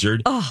fudge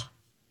blizzard. Oh.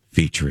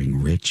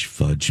 Featuring rich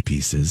fudge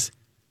pieces,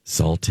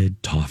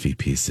 salted toffee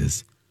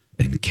pieces,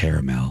 and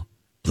caramel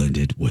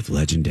blended with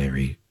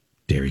legendary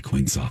Dairy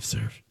Queen soft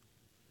serve.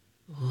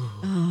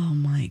 Oh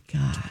my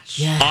gosh!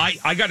 Yes.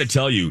 I got to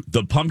tell you,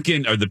 the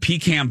pumpkin or the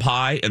pecan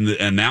pie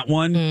and that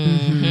one.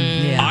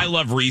 Yeah. I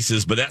love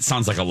Reese's, but that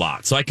sounds like a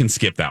lot, so I can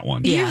skip that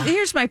one. Yeah.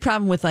 Here's my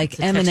problem with like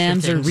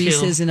M&Ms or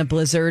Reese's in a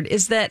blizzard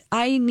is that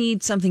I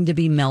need something to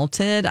be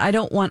melted. I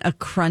don't want a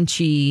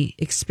crunchy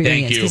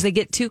experience because they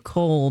get too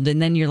cold,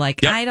 and then you're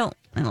like, I don't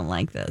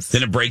like this.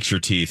 Then it breaks your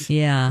teeth.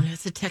 Yeah,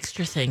 it's a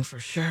texture thing for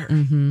sure.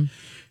 Mm-hmm.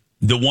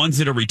 The ones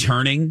that are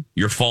returning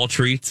your fall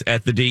treats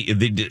at the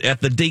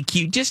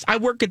DQ. I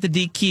work at the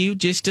DQ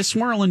just to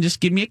swirl and just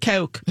give me a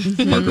Coke.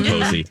 Parker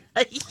Posey.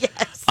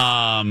 Yes.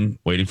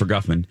 Waiting for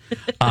Guffman.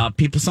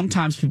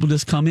 Sometimes people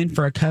just come in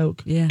for a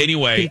Coke. Yeah.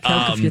 Anyway, get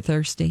a Coke if you're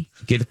thirsty.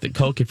 Get the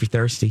Coke if you're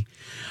thirsty.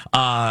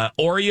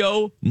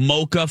 Oreo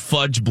mocha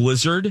fudge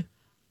blizzard.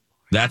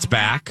 That's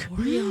back.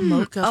 Oreo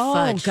mocha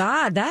fudge. Oh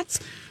God, that's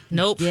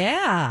nope.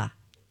 Yeah.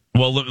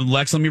 Well,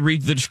 Lex, let me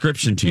read the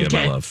description to you,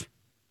 my love.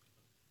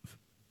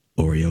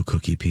 Oreo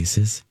cookie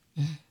pieces,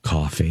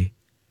 coffee,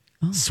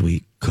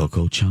 sweet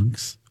cocoa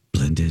chunks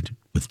blended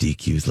with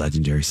DQ's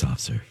legendary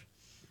soft serve.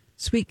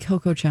 Sweet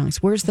cocoa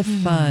chunks. Where's the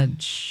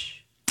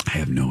fudge? I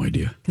have no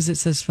idea. Because it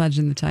says fudge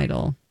in the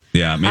title.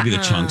 Yeah, maybe the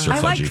chunks are fudgy.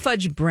 I like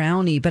fudge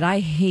brownie, but I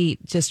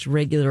hate just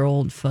regular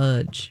old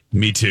fudge.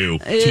 Me too.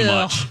 Ew. Too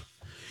much.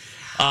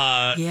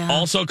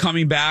 Also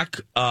coming back,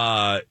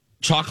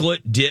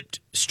 chocolate dipped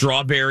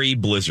strawberry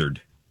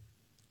blizzard.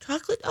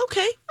 Chocolate?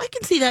 Okay. I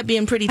can see that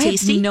being pretty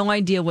tasty. I have no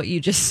idea what you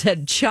just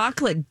said.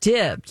 Chocolate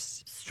dipped.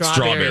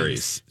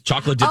 Strawberries.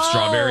 Chocolate dipped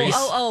strawberries.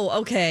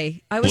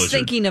 Okay. I was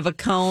thinking of a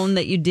cone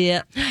that you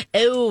dip.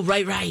 Oh,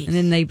 right. And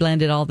then they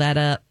blended all that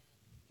up.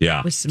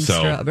 Yeah. With some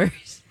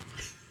strawberries.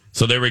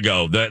 So there we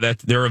go. That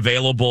they're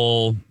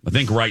available, I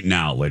think, right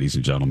now, ladies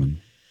and gentlemen.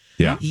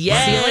 Yeah.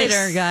 Yes. See you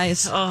later,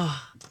 guys.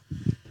 Oh.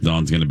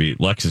 Dawn's going to be...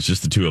 Lex, it's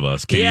just the two of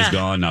us. Katie's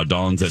gone. Now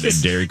Dawn's at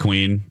Dairy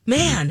Queen.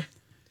 Man.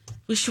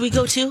 Should we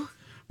go too?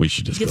 We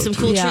should just get go some to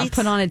cool treats. treats.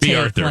 Put on a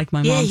tape, like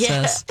my mom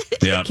says.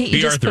 Yeah, Can't you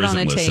B. just Arthur put on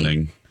isn't a tape?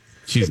 listening.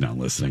 She's not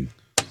listening.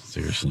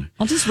 Seriously.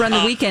 I'll just run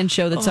the weekend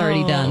show that's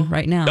already done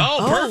right now.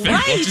 Oh, perfect.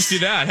 right. Let's just do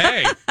that.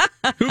 Hey,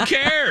 who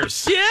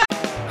cares? Yeah.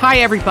 Hi,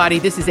 everybody.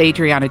 This is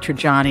Adriana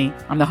Trajani.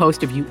 I'm the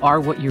host of You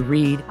Are What You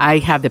Read. I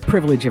have the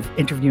privilege of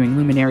interviewing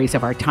luminaries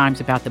of our times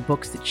about the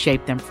books that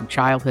shaped them from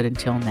childhood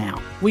until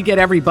now. We get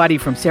everybody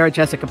from Sarah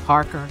Jessica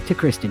Parker to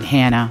Kristen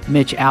Hanna,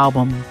 Mitch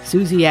Albom,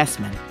 Susie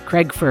Essman,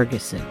 Craig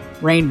Ferguson,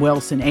 Rainn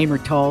Wilson, Amor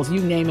Tolls,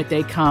 you name it,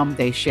 they come,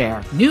 they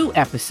share. New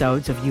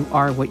episodes of You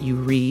Are What You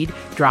Read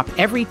drop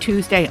every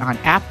Tuesday on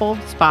Apple,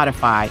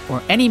 Spotify,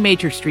 or any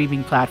major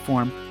streaming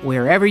platform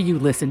wherever you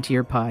listen to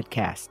your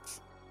podcasts.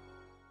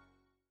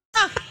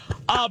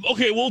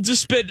 Okay, we'll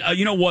just spend,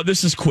 you know what,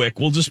 this is quick.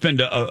 We'll just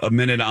spend a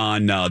minute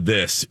on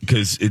this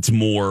because it's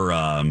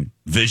more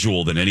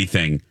visual than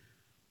anything.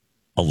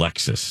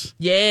 Alexis.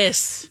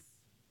 Yes.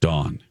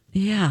 Dawn.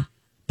 Yeah.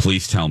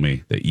 Please tell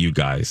me that you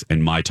guys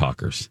and my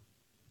talkers,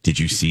 did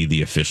you see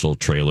the official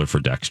trailer for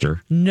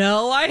Dexter?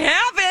 No, I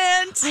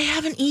haven't. I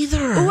haven't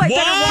either. Oh, I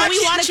better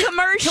Can watch the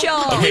commercial.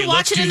 Can we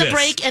watch it in the this.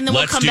 break and then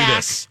Let's we'll come do back?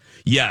 This.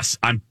 Yes,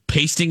 I'm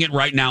pasting it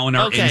right now in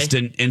our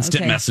instant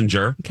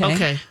messenger.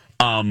 Okay.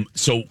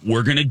 So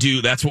we're going to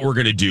do, that's what we're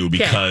going to do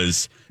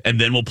because,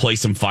 and then we'll play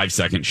some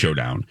 5-second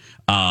showdown.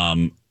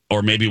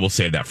 Or maybe we'll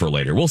save that for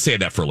later. We'll save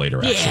that for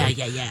later, actually.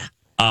 Yeah.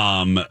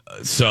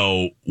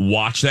 So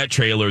watch that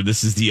trailer.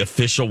 This is the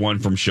official one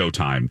from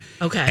Showtime.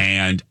 Okay.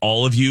 And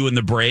all of you in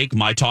the break,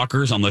 my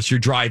talkers, unless you're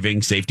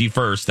driving, safety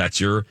first, that's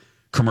your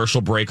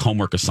commercial break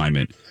homework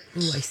assignment. Ooh,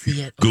 I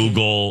see it. Okay.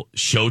 Google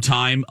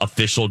Showtime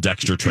official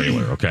Dexter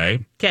trailer,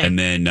 okay? Okay. And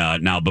then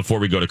now, before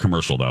we go to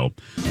commercial, though,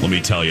 let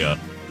me tell you a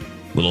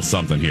little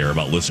something here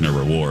about listener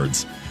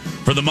rewards.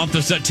 For the month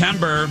of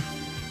September,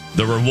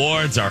 the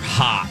rewards are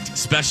hot,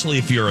 especially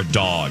if you're a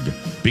dog,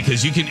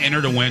 because you can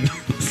enter to win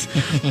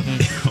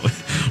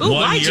Ooh,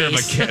 1 year of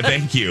a cat.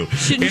 Thank you.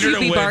 Shouldn't you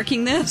be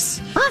barking this?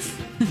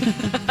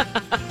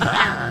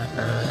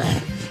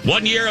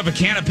 1 year of a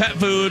can of pet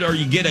food, or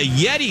you get a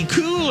Yeti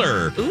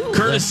cooler,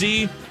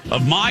 courtesy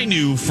of my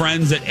new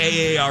friends at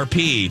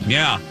AARP.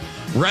 Yeah.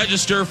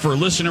 Register for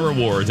listener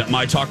rewards at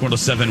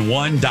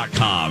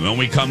mytalk1071.com. When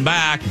we come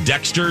back,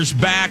 Dexter's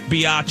back,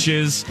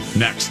 biatches.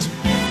 Next.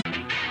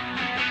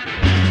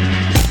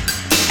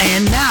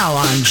 And now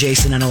on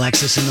Jason and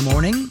Alexis in the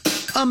Morning,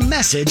 a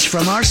message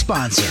from our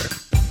sponsor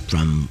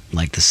from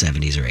like the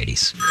 70s or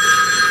 80s.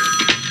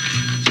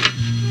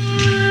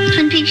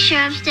 Twin Peaks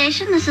Sheriff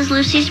Station, this is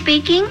Lucy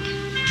speaking.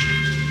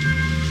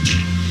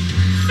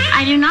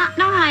 I do not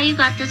know how you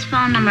got this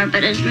phone number,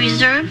 but it's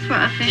reserved for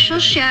official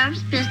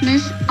sheriff's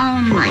business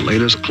only. For the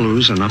latest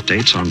clues and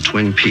updates on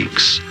Twin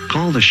Peaks,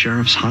 call the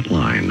Sheriff's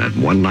Hotline at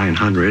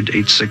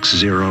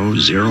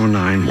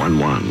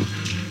 1-900-860-0911.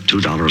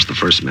 $2 the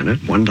first minute,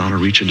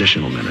 $1 each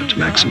additional minute,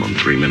 maximum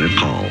 3-minute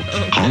call.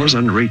 Callers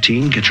under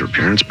 18 get your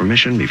parents'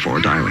 permission before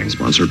dialing.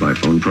 Sponsored by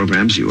Phone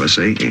Programs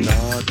USA, Inc.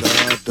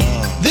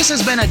 This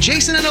has been a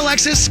Jason and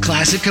Alexis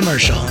classic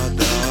commercial.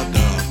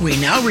 We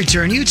now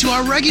return you to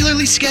our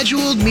regularly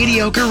scheduled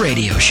mediocre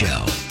radio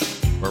show.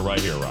 We're right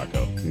here,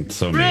 Rocco. It's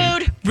so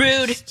mean.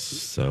 Rude.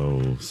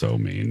 So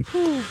mean.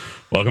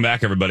 Welcome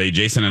back, everybody.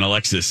 Jason and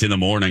Alexis in the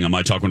morning on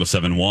My Talk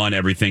 107.1.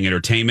 Everything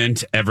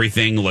Entertainment,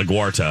 everything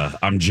LaGuardia.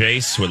 I'm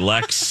Jace with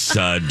Lex,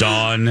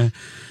 Dawn.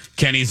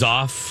 Kenny's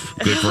off.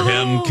 Good for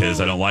him, because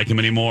I don't like him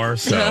anymore.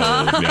 So,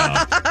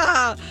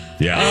 yeah.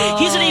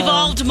 He's an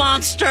evolved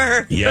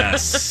monster.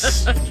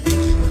 Yes.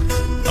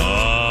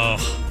 Oh,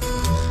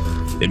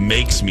 it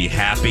makes me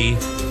happy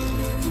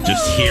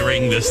just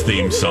hearing this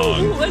theme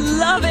song. I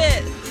love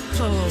it.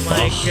 Oh,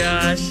 my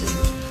gosh.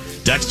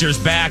 Dexter's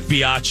back,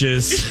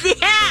 biatches.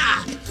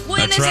 Yeah. When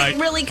That's is right. it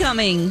really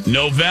coming?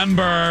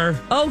 November.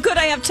 Oh, good.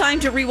 I have time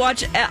to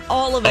rewatch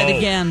all of it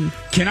again.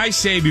 Can I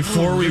say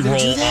before we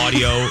roll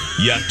audio?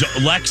 Yeah,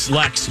 Lex,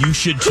 you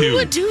should too. Who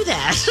would do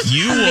that?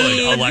 You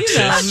would, Alexis.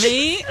 You know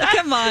me.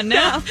 Come on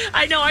now. No,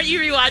 I know. Aren't you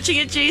rewatching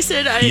it,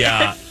 Jason?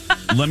 Yeah.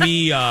 Let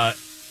me. We are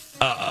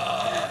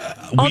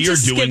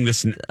doing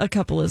this. A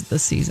couple of the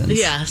seasons.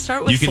 Yeah.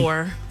 Start with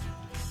 4.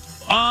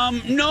 No.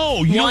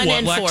 You know 1 what,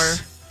 and Lex?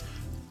 4.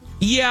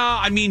 Yeah,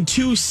 I mean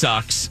 2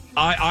 sucks.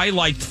 I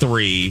liked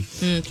 3.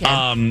 Okay.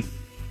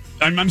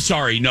 I'm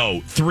sorry.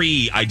 No,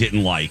 3 I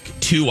didn't like.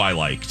 2 I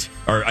liked.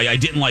 Or I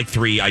didn't like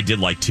 3. I did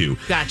like 2.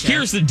 Gotcha.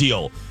 Here's the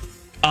deal.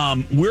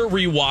 We're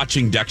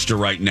rewatching Dexter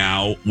right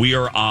now. We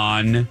are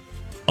on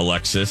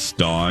Alexis,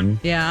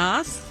 Dawn.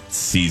 Yes.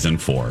 Season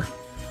 4.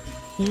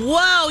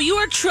 Whoa, you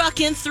are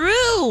trucking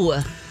through.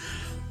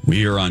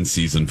 We are on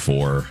season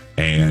 4,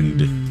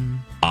 and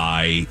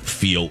I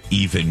feel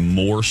even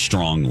more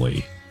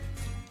strongly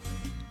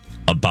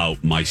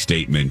about my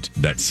statement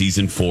that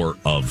season 4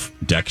 of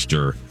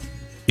Dexter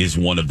is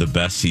one of the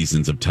best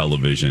seasons of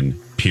television,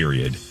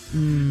 period.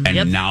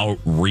 And now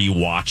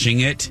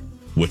rewatching it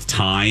with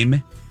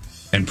time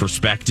and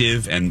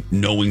perspective and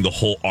knowing the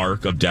whole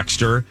arc of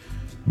Dexter,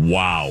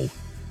 wow.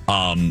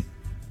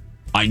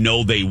 I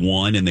know they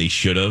won and they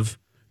should have.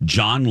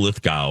 John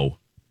Lithgow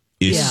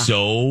is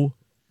so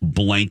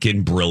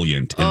blanking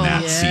brilliant in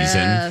that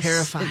season.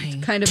 Terrifying.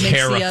 It kind of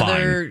makes the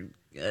other,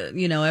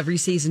 every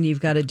season you've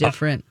got a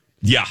different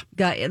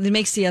guy. It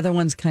makes the other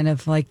ones kind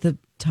of like the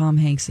Tom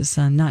Hanks'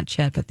 son, not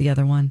Chet, but the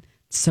other one.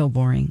 It's so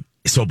boring.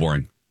 So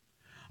boring.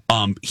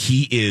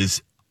 He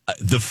is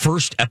the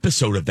first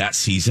episode of that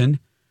season.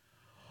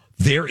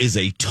 There is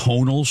a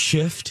tonal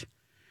shift,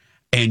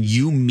 and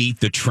you meet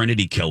the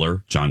Trinity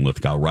Killer, John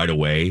Lithgow, right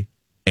away,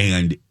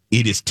 and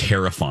it is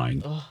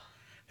terrifying. Ugh.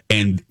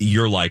 And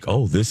you're like,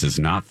 oh, this is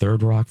not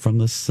Third Rock from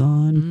the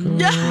Sun.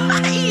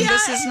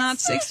 This is not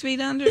 6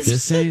 Feet Under.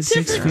 This ain't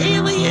 6 Feet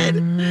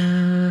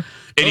Under.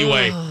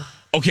 Anyway,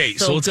 okay,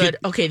 so let's get...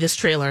 Okay, this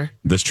trailer.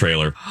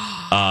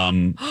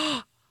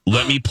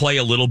 Let me play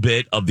a little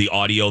bit of the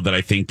audio that I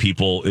think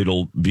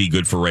it'll be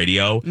good for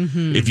radio.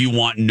 Mm-hmm. If you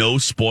want no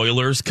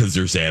spoilers, because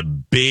there's a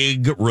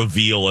big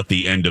reveal at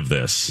the end of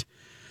this.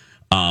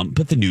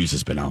 But the news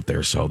has been out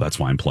there, so that's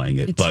why I'm playing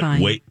it. It's but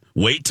fine.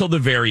 Wait till the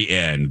very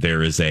end.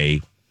 There is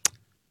a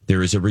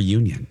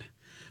reunion.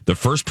 The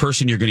first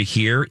person you're going to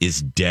hear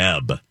is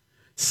Deb,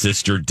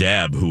 Sister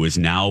Deb, who is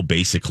now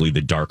basically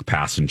the dark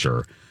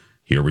passenger.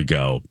 Here we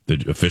go.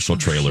 The official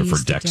trailer for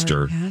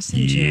Dexter.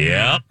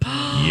 Yep.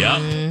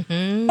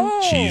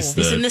 Mm-hmm. She's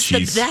the. Isn't this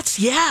Isn't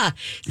that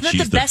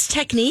the best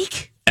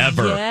technique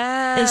ever?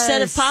 Yes.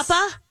 Instead of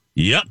Papa?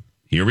 Yep.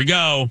 Here we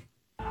go.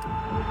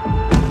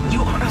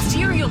 You are a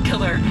serial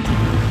killer.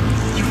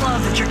 You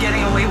love that you're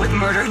getting away with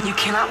murder and you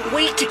cannot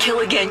wait to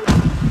kill again.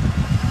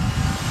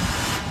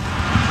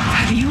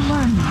 Have you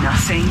learned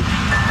nothing?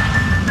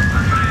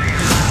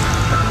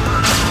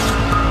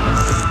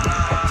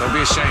 Don't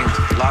be ashamed.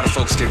 A lot of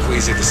folks get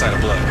queasy at the sight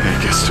of blood.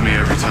 It gets to me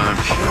every time.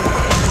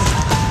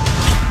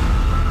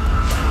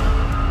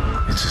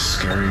 It's a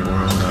scary world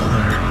out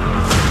there.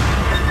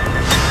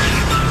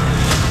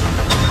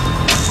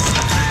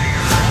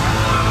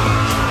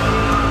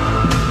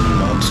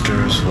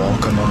 Monsters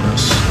walk among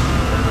us.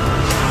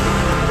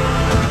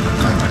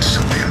 I might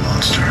still be a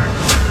monster,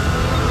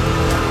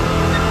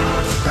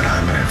 but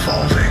I'm an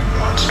evolving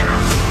monster.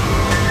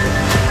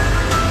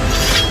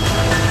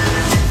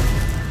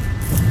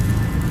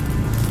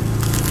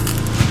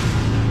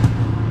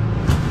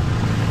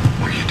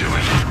 What are you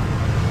doing?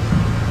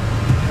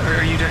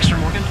 Are you Dexter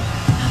Morgan?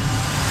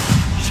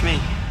 It's me.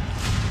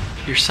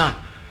 Your son.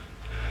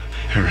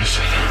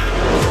 Harrison.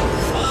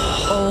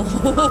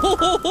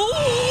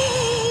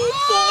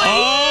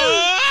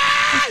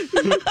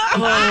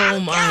 Oh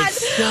my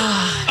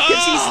God.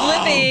 Because he's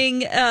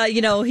living,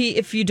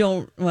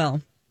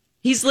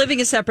 he's living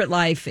a separate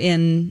life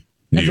in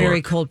New a very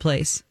York. cold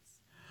place.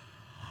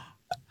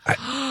 I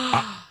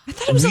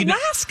thought it was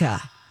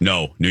Alaska.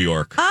 No, New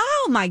York.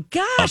 Oh my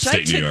gosh. Upstate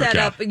I took New York, that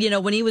yeah.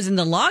 up, when he was in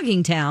the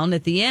logging town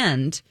at the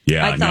end.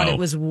 Yeah, I thought no. it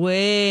was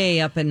way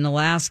up in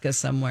Alaska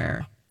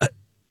somewhere.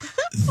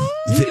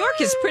 New York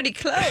is pretty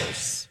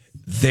close.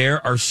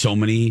 There are so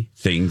many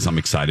things I'm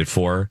excited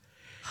for.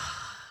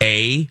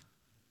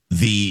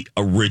 The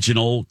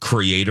original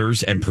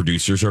creators and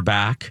producers are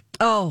back.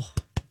 Oh.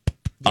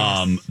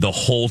 Yes. The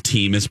whole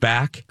team is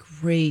back.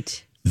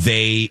 Great.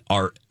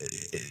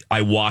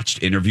 I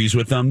watched interviews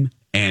with them,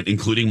 and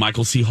including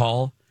Michael C.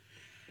 Hall,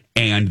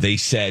 and they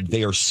said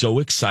they are so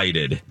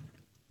excited.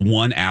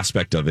 One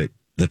aspect of it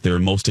that they're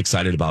most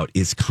excited about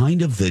is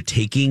kind of the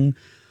taking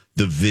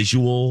the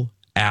visual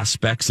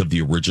aspects of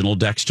the original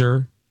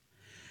Dexter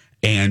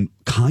and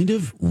kind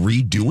of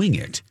redoing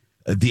it.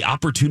 The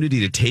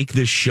opportunity to take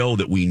this show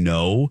that we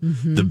know,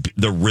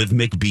 the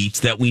rhythmic beats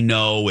that we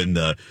know, and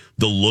the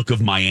look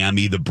of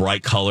Miami, the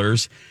bright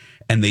colors.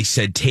 And they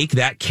said, take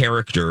that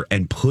character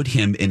and put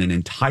him in an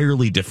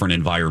entirely different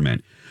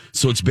environment.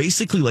 So it's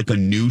basically like a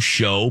new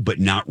show, but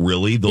not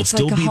really. They'll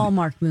still like a be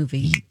Hallmark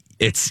movie.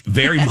 It's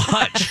very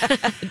much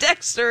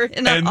Dexter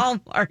in a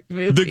Hallmark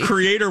movie. The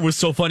creator was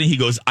so funny. He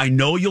goes, I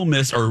know you'll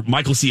miss, or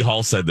Michael C.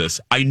 Hall said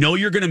this, I know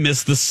you're going to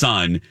miss the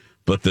sun,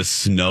 but the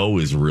snow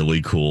is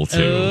really cool too.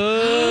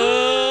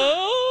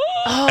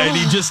 And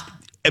he just,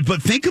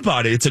 but think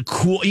about it. It's a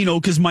cool,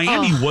 because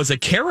Miami was a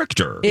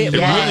character. It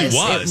really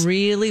was. It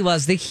really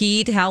was. The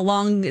heat, how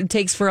long it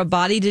takes for a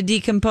body to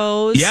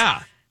decompose.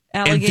 Yeah.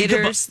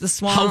 Alligators, the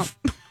swamp.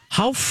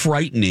 How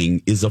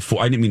frightening is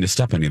I didn't mean to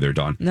step on you there,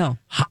 Dawn. No.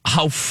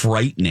 How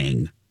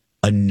frightening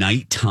a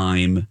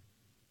nighttime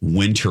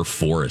winter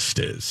forest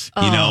is.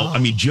 I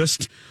mean,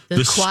 just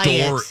the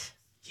quiet. store.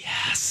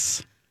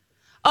 Yes.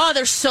 Oh,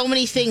 there's so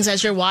many things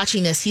as you're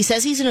watching this. He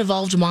says he's an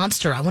evolved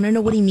monster. I want to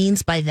know what he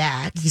means by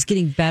that. He's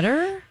getting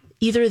better?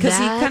 Either that. Because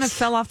he kind of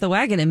fell off the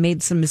wagon and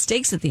made some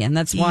mistakes at the end.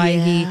 That's why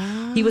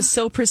he was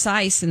so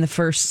precise in the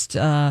first,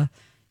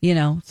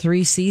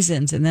 3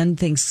 seasons. And then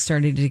things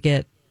started to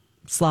get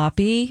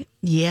sloppy.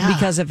 Yeah.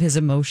 Because of his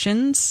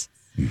emotions.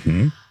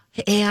 Mm-hmm.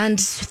 And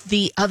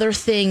the other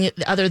thing,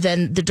 other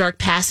than the dark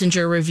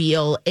passenger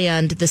reveal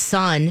and the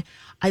sun,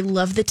 I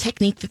love the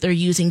technique that they're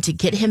using to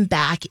get him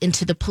back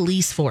into the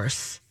police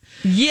force.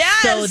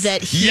 Yes. So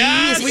that he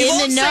is we in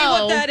won't the know. say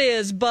what that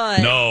is,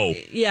 but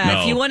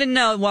if you want to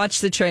know, watch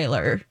the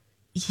trailer.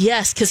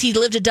 Yes, because he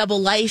lived a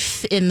double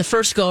life in the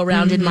first go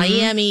around in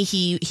Miami.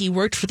 He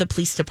worked for the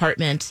police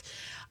department,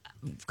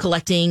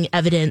 collecting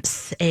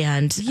evidence,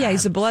 and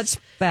he's a blood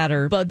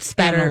spatter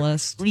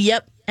analyst.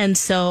 Yep, and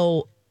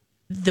so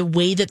the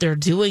way that they're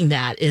doing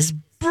that is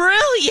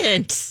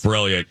brilliant.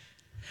 Brilliant.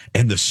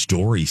 And the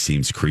story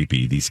seems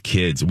creepy. These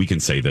kids, we can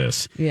say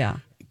this. Yeah.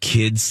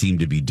 Kids seem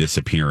to be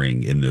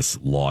disappearing in this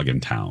logging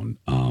town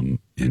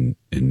in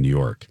New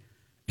York.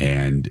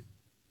 And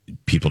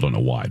people don't know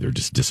why. They're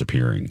just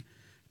disappearing.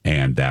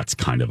 And that's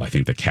kind of, I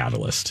think, the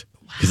catalyst.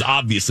 Because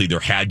obviously there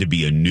had to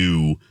be a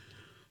new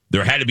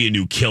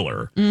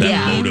killer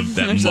that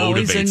There's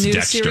always motivates a new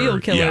Dexter. serial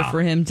killer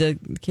for him to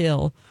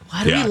kill.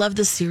 Why do we love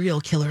the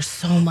serial killer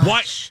so much?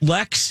 What,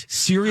 Lex?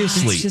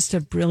 Seriously. It's just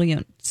a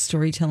brilliant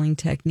storytelling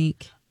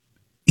technique.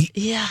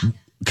 Yeah.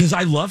 Because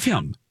I love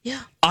him.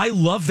 Yeah. I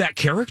love that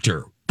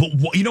character. But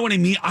you know what I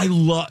mean?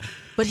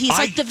 But he's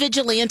like the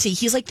vigilante.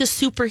 He's like the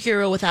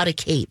superhero without a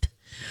cape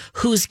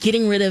who's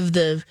getting rid of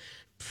the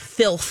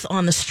filth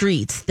on the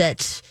streets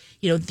that,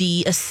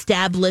 the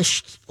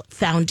established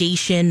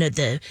foundation,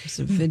 the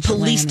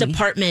police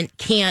department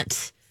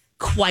can't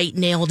quite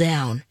nail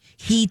down.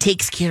 He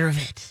takes care of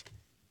it.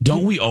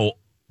 Don't we owe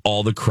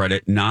all the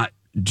credit, not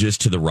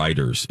just to the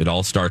writers? It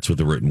all starts with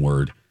the written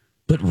word.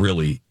 But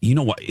really, you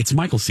know what? It's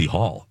Michael C.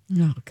 Hall.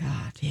 Oh,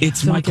 God. Yeah.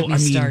 It's Michael.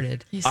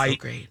 Started. He's so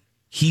great.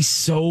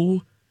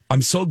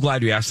 I'm so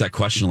glad you asked that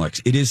question,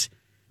 Lex. It is,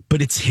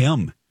 but it's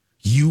him.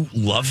 You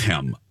love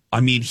him.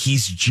 I mean,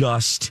 he's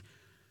just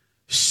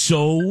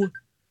so,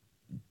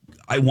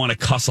 I want to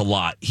cuss a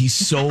lot. He's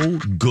so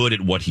good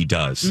at what he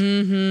does.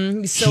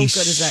 Mm-hmm. He's so good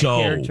as that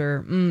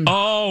character.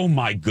 Oh,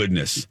 my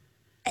goodness.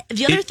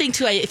 The other thing,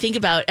 too, I think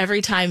about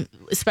every time,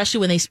 especially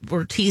when they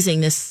were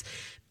teasing this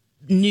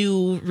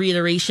new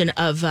reiteration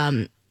of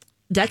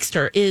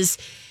Dexter, is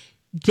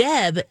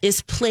Deb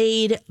is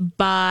played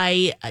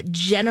by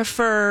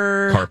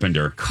Jennifer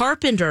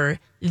Carpenter.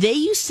 They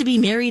used to be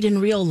married in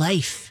real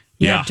life.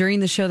 Yeah, during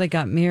the show they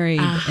got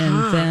married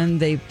and then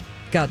they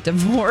got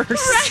divorced.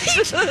 Right. It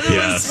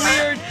was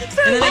weird.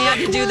 And then they had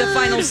to do the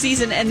final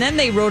season and then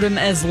they wrote him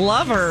as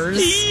lovers.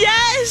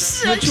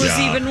 Yes. Which was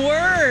even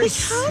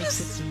worse. How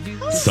does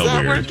so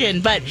that weird.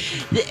 working? But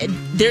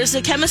there's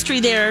a chemistry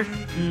there.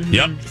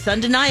 Yep. It's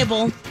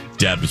undeniable.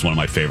 Deb is one of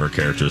my favorite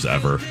characters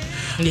ever.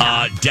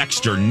 Yeah.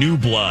 Dexter, New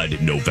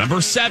Blood, November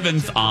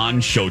 7th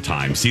on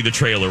Showtime. See the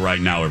trailer right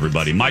now,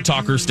 everybody. My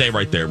Talkers, stay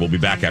right there. We'll be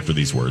back after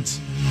these words.